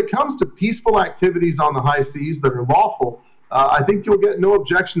 So when it comes to peaceful activities on the high seas that are lawful, I think you'll get no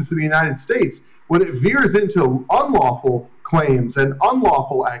objection for the United States. When it veers into unlawful claims and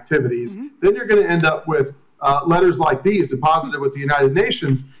unlawful activities, then you're going to end up with letters like these deposited with the United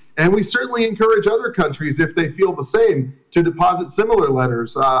Nations. And we certainly encourage other countries, if they feel the same, to deposit similar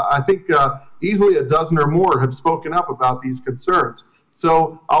letters. I think easily a dozen or more have spoken up about these concerns.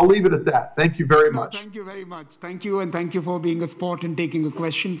 So I'll leave it at that. Thank you very much. Thank you very much. Thank you, and thank you for being a sport and taking a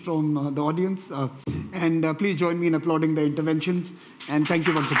question from the audience. And please join me in applauding the interventions. And thank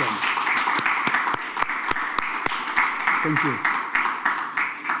you once again. Thank you.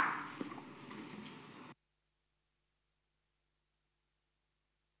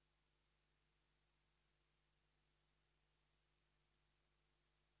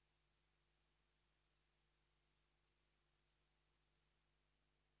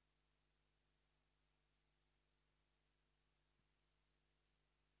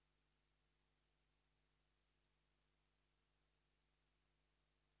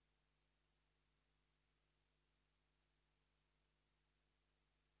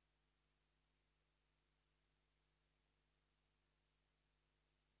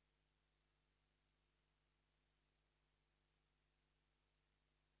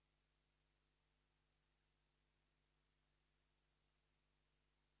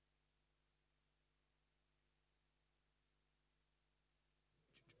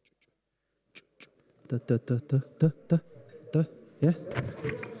 Yeah.